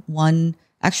 one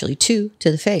actually 2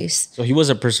 to the face. So he was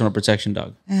a personal protection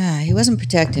dog. He wasn't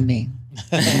protecting me.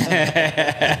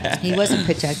 He wasn't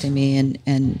protecting me,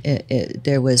 and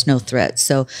there was no threat.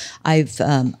 So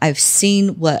I've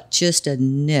seen what just a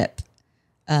nip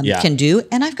can do,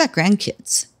 and I've got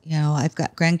grandkids. I've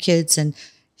got grandkids, and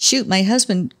shoot, my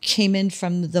husband came in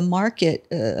from the market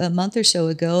a month or so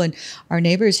ago, and our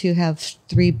neighbors who have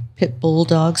 3 pit bull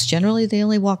dogs, generally they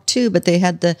only walk 2, but they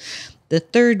had the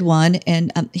third one,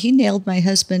 and he nailed my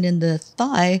husband in the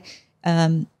thigh.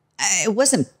 It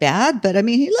wasn't bad, but I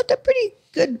mean, he left a pretty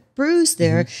good bruise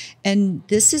there. Mm-hmm. And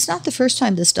this is not the first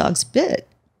time this dog's bit.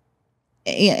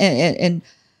 And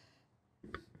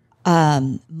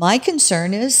my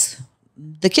concern is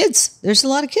the kids. There's a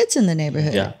lot of kids in the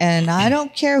neighborhood, and I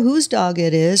don't care whose dog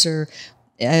it is, or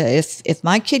if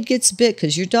my kid gets bit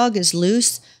because your dog is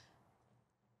loose.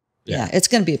 Yeah, it's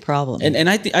going to be a problem. And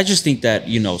I just think that,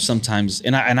 sometimes,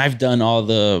 and I've done all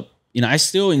the, I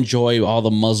still enjoy all the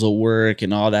muzzle work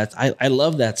and all that. I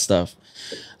love that stuff.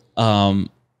 I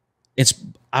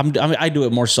do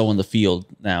it more so in the field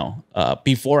now.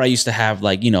 Before I used to have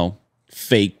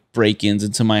fake break-ins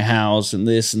into my house and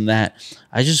this and that.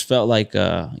 I just felt like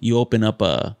you open up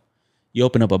a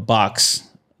box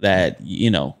that,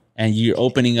 and you're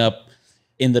opening up.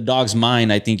 In the dog's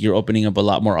mind, I think you're opening up a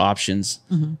lot more options,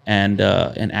 and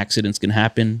accidents can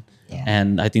happen. Yeah.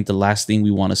 And I think the last thing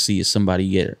we want to see is somebody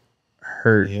get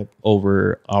hurt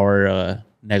over our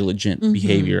negligent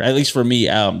behavior. At least for me,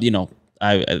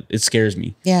 it scares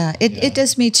me. Yeah, it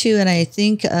does me too. And I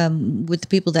think with the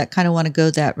people that kind of want to go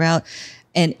that route,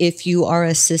 and if you are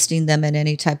assisting them in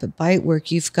any type of bite work,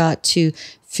 you've got to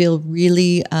feel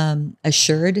really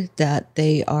assured that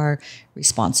they are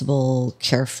responsible,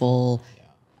 careful.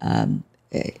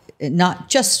 Not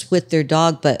just with their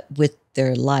dog, but with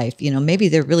their life. Maybe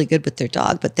they're really good with their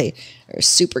dog, but they are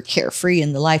super carefree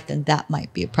in the life. Then that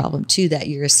might be a problem too. That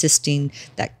you're assisting.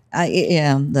 That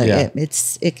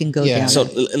it can go down. So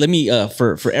let me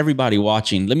for everybody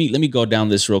watching, let me go down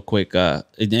this real quick. And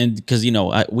because a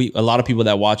lot of people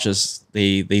that watch us,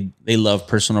 they love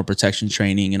personal protection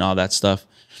training and all that stuff.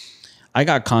 I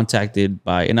got contacted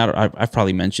by, and I've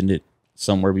probably mentioned it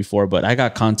somewhere before, but I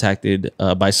got contacted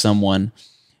by someone,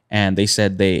 and they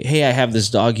said hey, I have this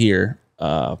dog here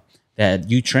that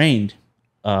you trained,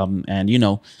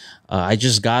 and I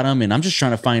just got him, and I'm just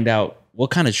trying to find out what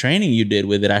kind of training you did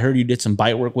with it. I heard you did some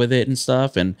bite work with it and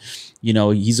stuff, and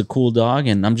he's a cool dog,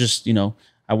 and I'm just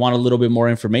I want a little bit more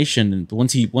information. And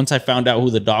once I found out who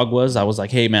the dog was, I was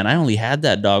like, hey man, I only had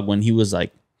that dog when he was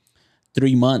like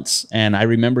 3 months. And I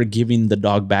remember giving the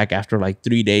dog back after like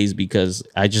 3 days because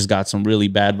I just got some really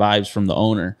bad vibes from the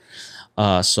owner.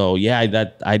 So yeah,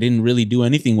 I didn't really do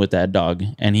anything with that dog.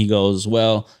 And he goes,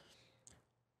 well,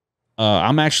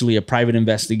 I'm actually a private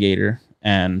investigator,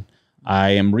 and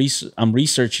I'm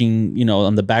researching,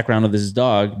 on the background of this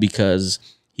dog because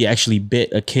he actually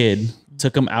bit a kid,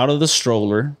 took him out of the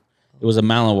stroller. It was a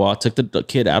Malinois, took the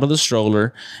kid out of the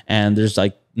stroller, and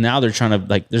now they're trying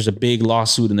to there's a big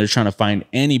lawsuit, and they're trying to find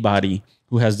anybody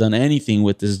who has done anything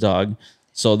with this dog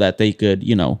so that they could,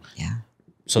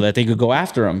 so that they could go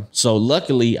after him. So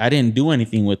luckily I didn't do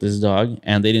anything with this dog,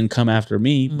 and they didn't come after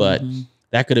me, but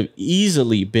that could have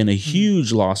easily been a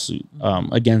huge lawsuit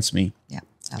against me. Yeah.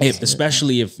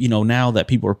 Especially if, now that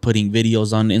people are putting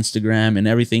videos on Instagram and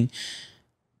everything,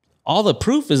 all the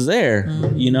proof is there,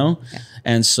 Yeah.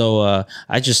 And so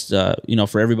I just,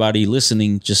 for everybody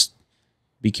listening, just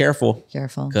be careful.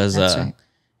 Because, right.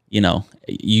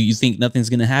 You think nothing's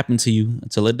going to happen to you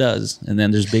until it does. And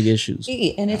then there's big issues.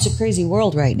 And it's a crazy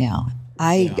world right now.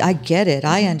 I get it.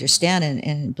 I understand.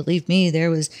 And believe me, there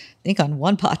was, I think on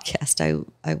one podcast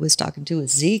I was talking to with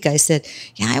Zeke, I said,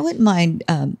 yeah, I wouldn't mind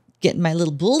getting my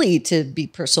little bully to be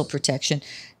personal protection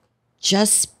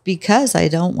just because I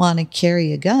don't want to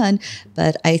carry a gun.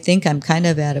 But I think I'm kind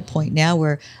of at a point now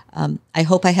where I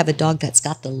hope I have a dog that's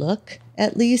got the look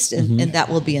at least, and that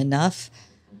will be enough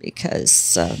because...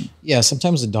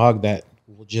 sometimes a dog that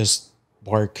will just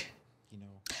bark,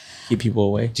 keep people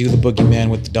away. Do the boogeyman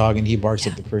with the dog and he barks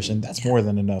at the person. That's more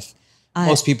than enough.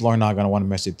 Most people are not going to want to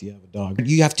mess with you, have a dog.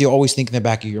 You have to always think in the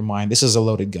back of your mind, this is a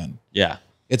loaded gun. Yeah.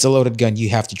 It's a loaded gun. You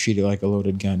have to treat it like a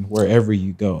loaded gun wherever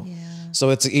you go. Yeah.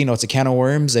 So it's a can of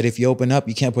worms that if you open up,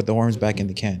 you can't put the worms back in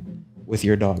the can with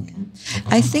your dog.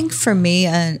 I think for me,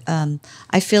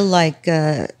 I feel like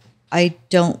I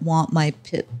don't want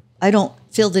I don't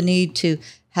feel the need to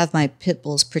have my pit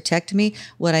bulls protect me.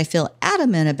 What I feel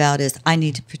adamant about is I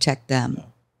need to protect them.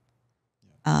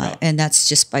 And that's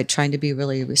just by trying to be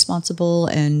really responsible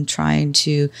and trying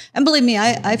to, and believe me,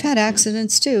 I've had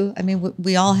accidents too. I mean,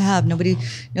 we all have,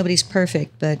 nobody's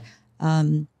perfect, but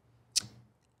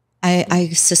I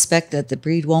suspect that the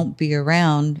breed won't be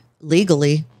around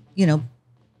legally, you know,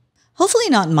 hopefully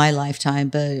not in my lifetime,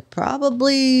 but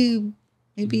probably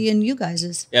maybe in you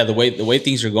guys's. Yeah, the way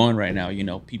things are going right now, you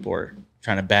know, people are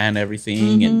trying to ban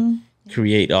everything and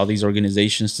create all these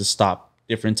organizations to stop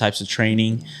different types of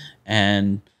training.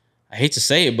 And I hate to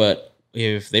say it, but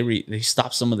if they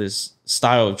stop some of this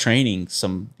style of training,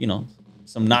 some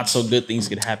not so good things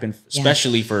could happen,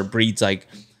 especially for breeds like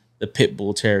the Pit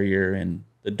Bull Terrier and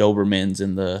the Dobermans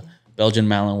and the Belgian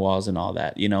Malinois and all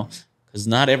that, you know, because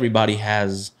not everybody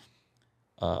has,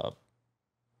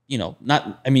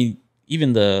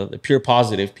 even the pure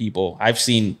positive people. I've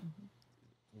seen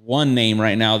one name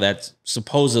right now that's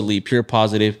supposedly pure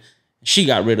positive. She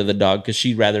got rid of the dog because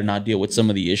she'd rather not deal with some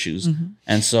of the issues.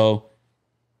 And so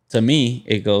to me,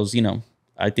 it goes, you know,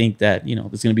 I think that, you know,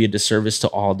 there's going to be a disservice to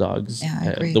all dogs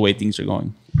the way things are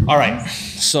going. All right.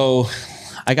 So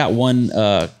I got one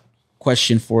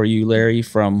question for you, Leri,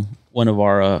 from one of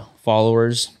our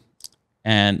followers.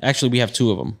 And actually, we have two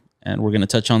of them. And we're going to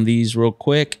touch on these real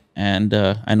quick. And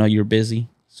I know you're busy,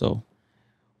 so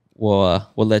we'll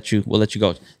let you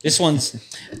go. This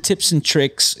one's tips and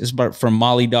tricks is from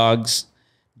Molly Dogs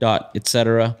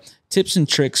etc. Tips and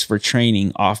tricks for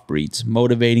training off breeds,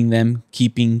 motivating them,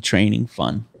 keeping training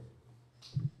fun.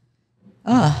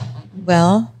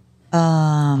 Well,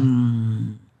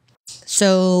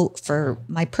 so for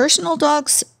my personal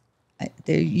dogs,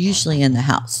 they're usually in the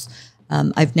house.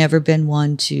 I've never been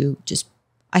one to just.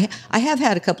 I have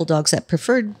had a couple dogs that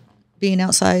preferred being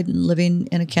outside and living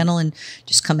in a kennel and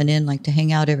just coming in like to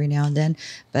hang out every now and then.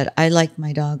 But I like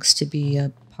my dogs to be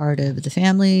a part of the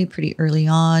family pretty early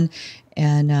on.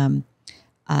 And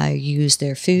I use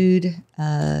their food,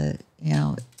 I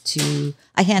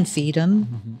hand feed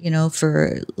them, you know,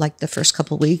 for like the first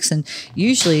couple of weeks. And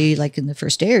usually like in the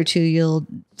first day or two, you'll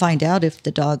find out if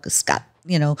the dog's got,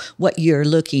 you know, what you're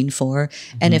looking for.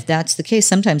 And if that's the case,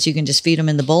 sometimes you can just feed them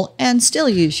in the bowl and still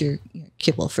use your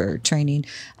kibble for training.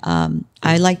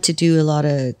 I like to do a lot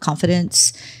of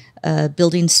confidence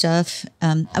building stuff.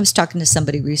 I was talking to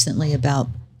somebody recently about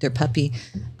their puppy.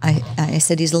 I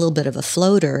said, he's a little bit of a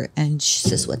floater. And she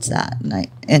says, what's that?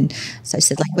 And so I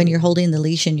said, like when you're holding the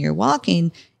leash and you're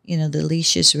walking, you know, the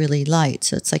leash is really light.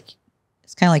 So it's like,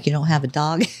 it's kind of like you don't have a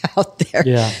dog out there.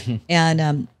 Yeah.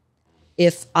 And,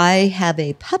 if I have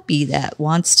a puppy that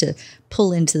wants to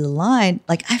pull into the line,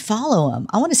 like I follow them.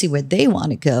 I want to see where they want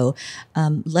to go.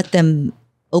 Let them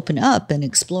open up and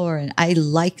explore. And I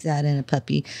like that in a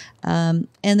puppy. And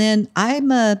then I'm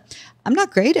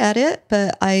not great at it,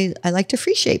 but I like to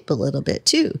free shape a little bit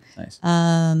too. Nice.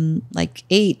 Like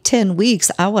 8-10 weeks,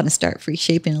 I want to start free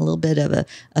shaping a little bit of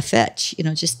a fetch, you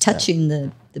know, just touching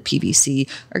the PVC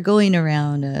or going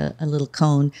around a little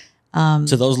cone.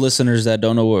 To those listeners that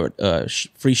don't know what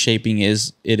free shaping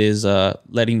is, it is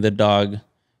letting the dog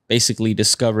basically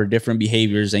discover different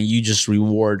behaviors and you just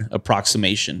reward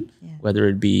approximation, whether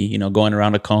it be, you know, going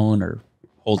around a cone or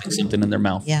holding something in their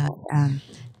mouth. Yeah.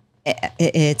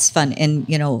 It's fun. And,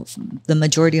 you know, the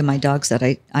majority of my dogs that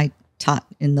I taught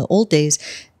in the old days,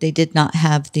 they did not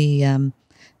have the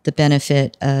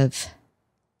benefit of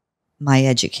my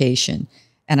education.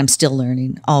 And I'm still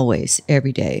learning always,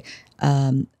 every day.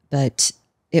 But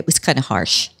it was kind of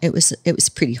harsh. It was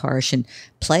pretty harsh. And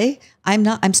play,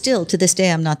 I'm still, to this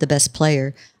day, I'm not the best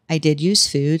player. I did use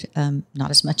food,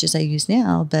 not as much as I use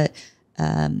now, but,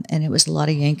 and it was a lot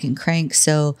of yank and crank.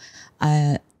 So,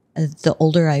 the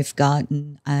older I've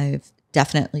gotten, I've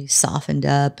definitely softened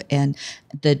up, and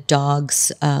the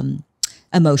dog's,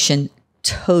 emotion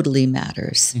totally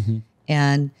matters.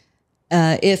 And,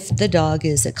 if the dog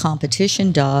is a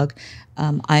competition dog,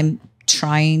 I'm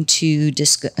trying to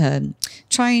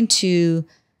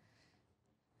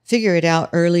figure it out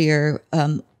earlier.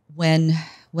 When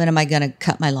am I going to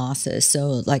cut my losses?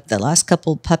 So like the last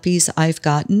couple puppies I've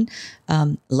gotten,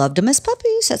 loved them as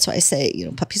puppies. That's why I say, you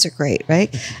know, puppies are great.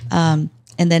 Right. And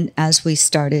then as we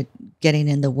started getting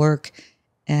in the work,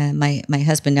 and my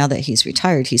husband, now that he's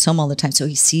retired, he's home all the time. So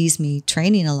he sees me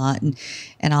training a lot, and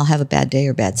I'll have a bad day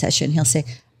or bad session. He'll say,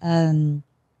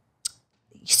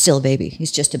 he's still a baby.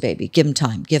 He's just a baby. Give him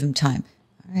time. Give him time.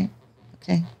 All right.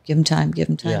 Okay. Give him time. Give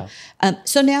him time. Yeah.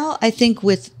 So now I think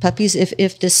with puppies,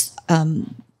 if this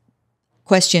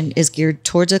question is geared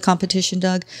towards a competition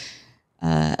dog,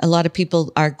 a lot of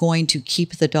people are going to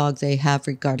keep the dog they have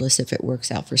regardless if it works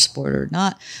out for sport or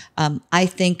not.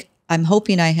 I'm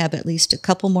hoping I have at least a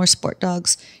couple more sport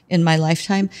dogs in my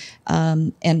lifetime.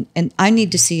 And I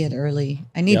need to see it early.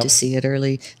 I need to see it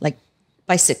early, like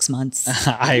by 6 months.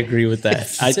 I agree with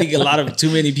that. I think a lot of too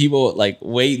many people like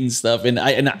wait and stuff. And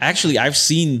actually I've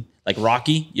seen like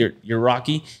Rocky, your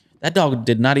Rocky, that dog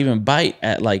did not even bite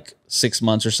at like 6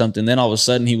 months or something. Then all of a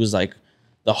sudden he was like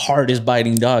the hardest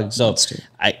biting dog. So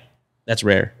that's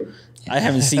rare. I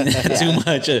haven't seen that too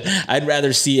much. I'd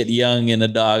rather see it young in a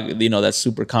dog, you know, that's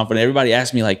super confident. Everybody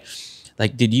asks me like,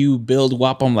 did you build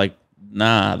WAP? I'm like,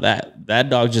 nah, that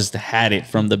dog just had it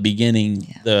from the beginning.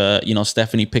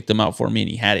 Stephanie picked him out for me and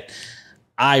he had it.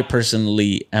 I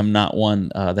personally am not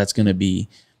one that's going to be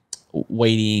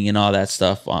waiting and all that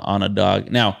stuff on a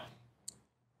dog. Now,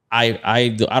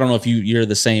 I don't know if you're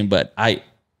the same, but I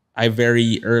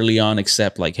very early on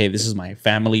accept like, hey, this is my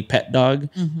family pet dog,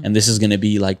 and this is going to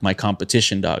be like my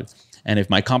competition dog. And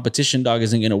if my competition dog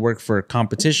isn't going to work for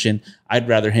competition, I'd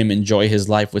rather him enjoy his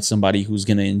life with somebody who's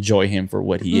going to enjoy him for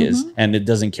what he is, and it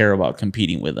doesn't care about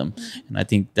competing with him. And I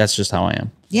think that's just how I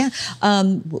am. Yeah.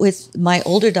 With my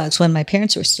older dogs, when my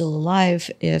parents were still alive,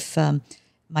 if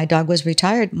my dog was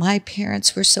retired, my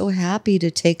parents were so happy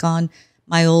to take on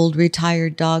my old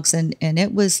retired dogs, and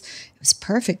it was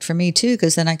perfect for me too,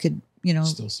 because then I could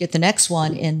get the next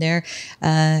one in there,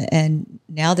 and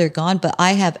now they're gone. But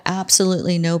I have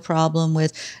absolutely no problem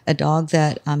with a dog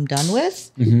that I'm done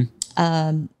with.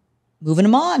 Moving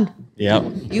them on. Yeah.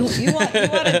 You want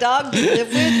a dog to live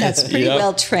with that's pretty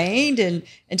well trained and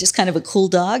just kind of a cool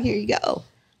dog. Here you go.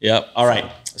 Yep. All right.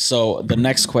 So the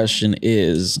next question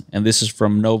is, and this is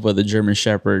from Nova, the German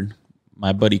Shepherd,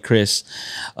 my buddy Chris,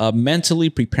 mentally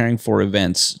preparing for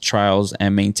events, trials,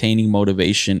 and maintaining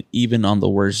motivation even on the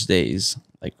worst days.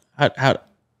 Like how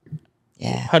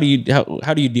do you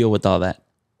deal with all that?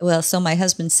 Well, so my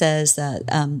husband says that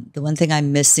the one thing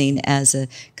I'm missing as a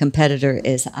competitor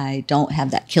is I don't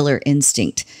have that killer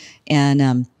instinct.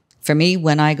 And for me,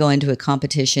 when I go into a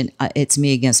competition, it's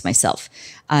me against myself.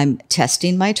 I'm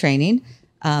testing my training.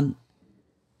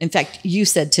 In fact, you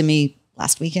said to me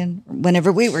last weekend,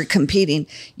 whenever we were competing,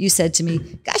 you said to me,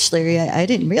 gosh, Leri, I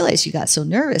didn't realize you got so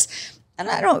nervous. And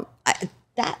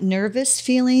that nervous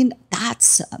feeling,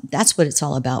 that's what it's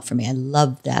all about for me. I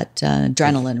love that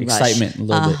adrenaline excitement rush. A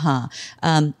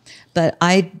little bit. But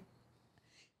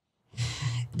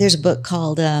there's a book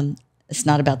called It's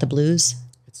Not About the Blues.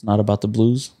 It's Not About the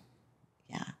Blues.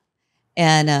 Yeah.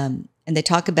 And they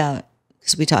talk about,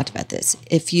 because we talked about this,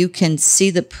 if you can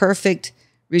see the perfect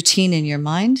routine in your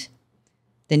mind,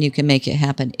 then you can make it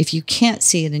happen. If you can't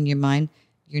see it in your mind,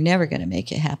 you're never going to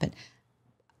make it happen.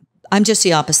 I'm just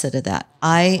the opposite of that.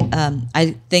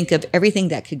 I think of everything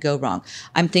that could go wrong.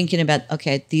 I'm thinking about,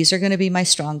 okay, these are going to be my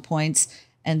strong points,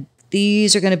 and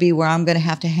these are going to be where I'm going to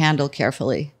have to handle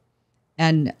carefully.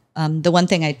 And the one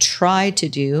thing I try to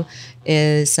do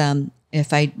is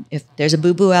if there's a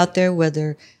boo-boo out there,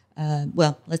 whether,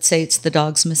 let's say it's the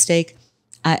dog's mistake,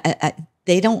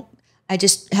 I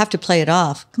just have to play it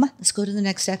off. Come on, let's go to the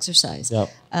next exercise. Yep.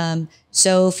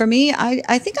 So for me,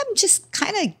 I think I'm just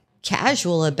kind of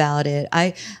casual about it.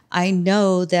 I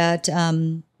know that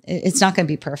it's not going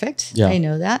to be perfect. Yeah. I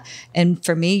know that. And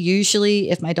for me,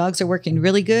 usually if my dogs are working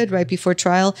really good right before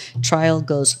trial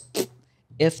goes.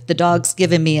 If the dog's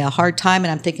giving me a hard time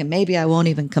and I'm thinking maybe I won't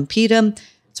even compete them,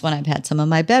 it's when I've had some of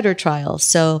my better trials.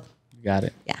 So got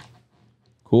it. Yeah.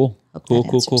 Cool.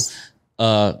 Cool.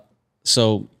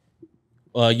 So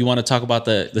you want to talk about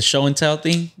the show and tell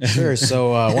thing? Sure.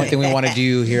 So one thing we want to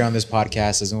do here on this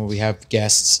podcast is when we have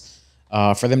guests,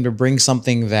 for them to bring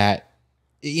something that,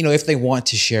 if they want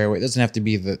to share, it doesn't have to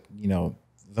be the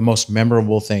most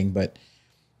memorable thing, but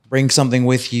bring something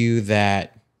with you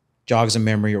that jogs a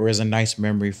memory or is a nice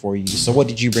memory for you. So what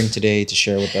did you bring today to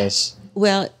share with us?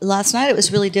 Well, last night it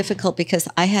was really difficult because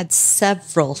I had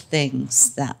several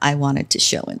things that I wanted to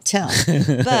show and tell,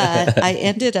 but I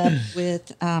ended up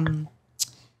with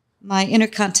my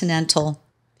Intercontinental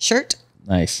shirt.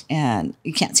 Nice. And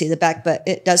you can't see the back, but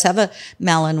it does have a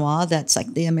Malinois that's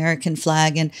like the American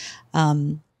flag, and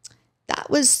that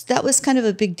was kind of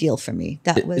a big deal for me.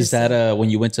 Is that when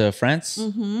you went to France?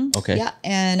 Mm-hmm. Okay. Yeah,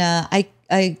 and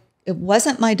it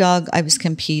wasn't my dog I was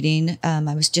competing.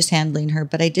 I was just handling her,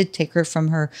 but I did take her from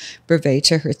her brevet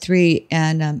to her 3,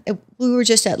 and we were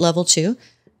just at level 2,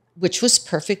 which was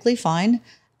perfectly fine.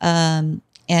 And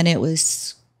it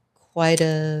was quite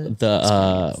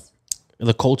the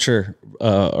culture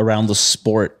around the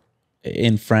sport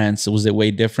in France, was it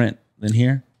way different than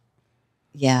here?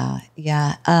 Yeah.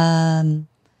 I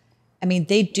mean,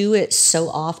 they do it so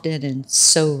often and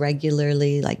so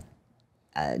regularly, like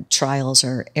trials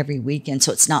are every weekend.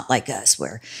 So it's not like us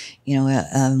where,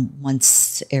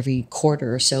 once every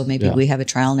quarter or so, maybe we have a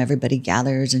trial and everybody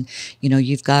gathers and,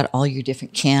 you've got all your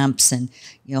different camps and,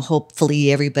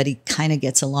 hopefully everybody kind of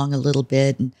gets along a little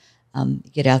bit and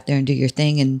get out there and do your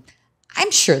thing. And I'm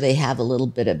sure they have a little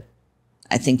bit of,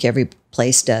 I think every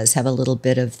place does have a little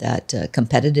bit of that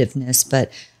competitiveness,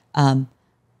 but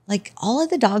like all of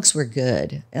the dogs were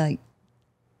good, like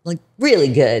really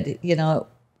good. You know,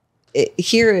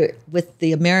 here with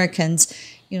the Americans,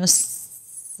 you know,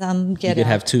 some get You could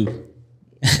out. have two.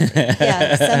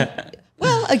 Yeah.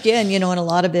 Well, again, you know, and a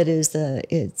lot of it is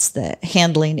it's the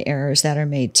handling errors that are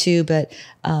made too. But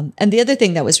and the other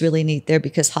thing that was really neat there,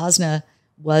 because Hosna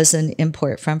was an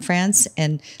import from France,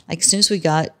 and like as soon as we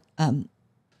got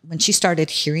when she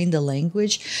started hearing the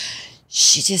language,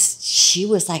 she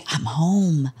was like, "I'm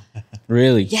home."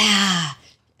 Really? Yeah,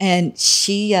 and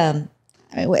she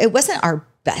it wasn't our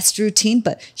best routine,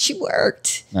 but she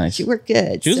worked. Nice. She worked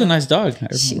good. She was a nice dog.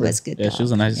 She was good. Yeah, dog. she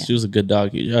was a nice. Yeah. She was a good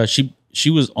dog. She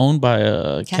was owned by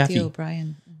Kathy Kathy.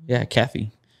 O'Brien. Yeah,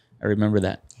 Kathy. I remember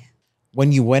that.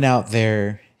 When you went out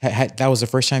there, that was the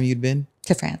first time you'd been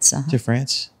To France. to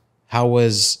France. How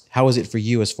was it for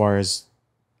you as far as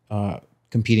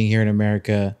competing here in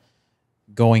America,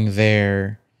 going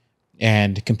there,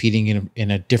 and competing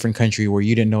in a different country where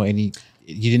you didn't know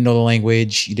the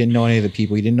language, you didn't know any of the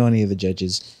people, you didn't know any of the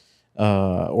judges,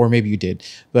 or maybe you did,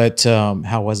 but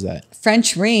how was that?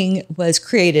 French Ring was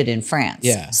created in France.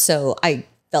 Yeah. So I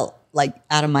felt like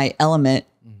out of my element,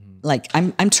 like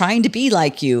I'm trying to be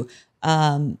like you.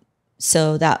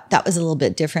 So that was a little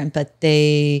bit different, but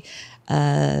they,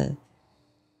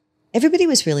 everybody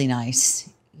was really nice,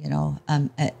 you know,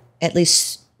 at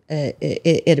least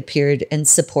it appeared, and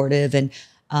supportive. And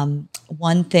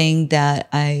one thing that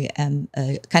I am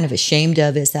kind of ashamed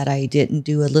of is that I didn't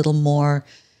do a little more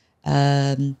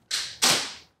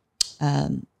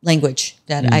language,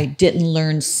 that I didn't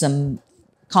learn some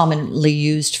commonly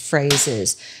used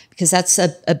phrases, because that's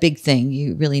a big thing.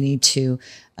 You really need to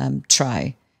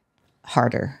try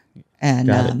harder.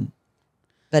 And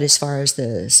but as far as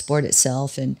the sport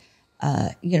itself, and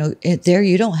you know, there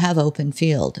you don't have open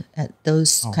field at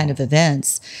those kind of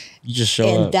events. You just show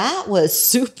And up. that was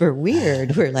super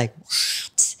weird. We're like,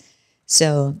 what?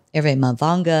 So Eri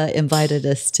Mavanga invited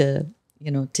us to,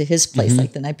 you know, to his place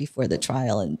like the night before the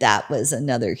trial. And that was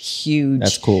another huge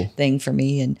That's cool. thing for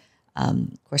me. And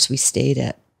of course, we stayed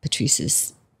at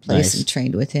Patrice's place and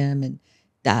trained with him. And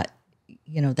that,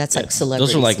 you know, that's like celebrity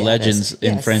Those are like status. legends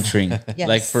in Yes. French Ring. Yes.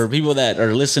 Like for people that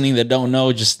are listening that don't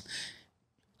know, just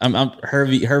I'm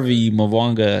Hervey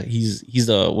Mwanga. He's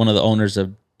one of the owners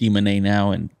of Demone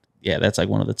now, and yeah, that's like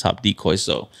one of the top decoys.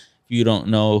 So if you don't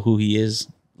know who he is,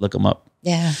 look him up.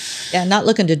 Yeah. Yeah. Not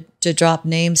looking to drop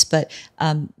names, but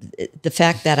the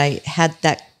fact that I had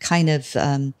that kind of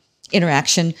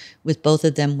interaction with both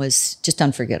of them was just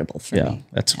unforgettable for me. Yeah,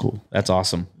 that's cool. That's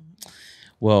awesome.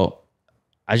 Well,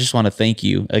 I just want to thank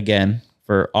you again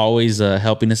for always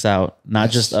helping us out.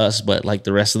 Not just us, but like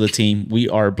the rest of the team. We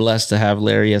are blessed to have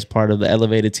Leri as part of the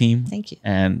Elevated team. Thank you.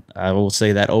 And I will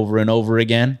say that over and over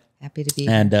again. Happy to be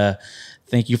here. And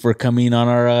thank you for coming on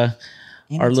our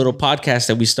Anytime. little podcast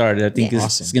that we started. I think Yeah.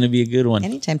 it's going to be a good one.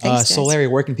 Anytime. Thanks, So guys. Larry,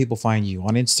 where can people find you?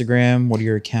 On Instagram? What are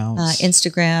your accounts?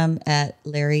 Instagram at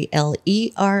Leri,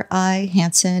 Leri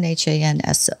Hanson,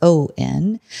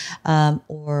 Hanson,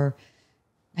 or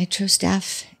Nitro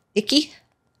Staff Icky,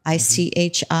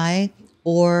 ICHI,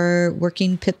 or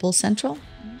Working Pit Bull Central.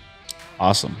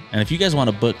 Awesome. And if you guys want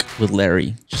to book with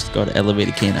Leri, just go to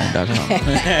elevatedk9.com.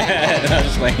 I'm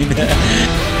just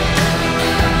playing.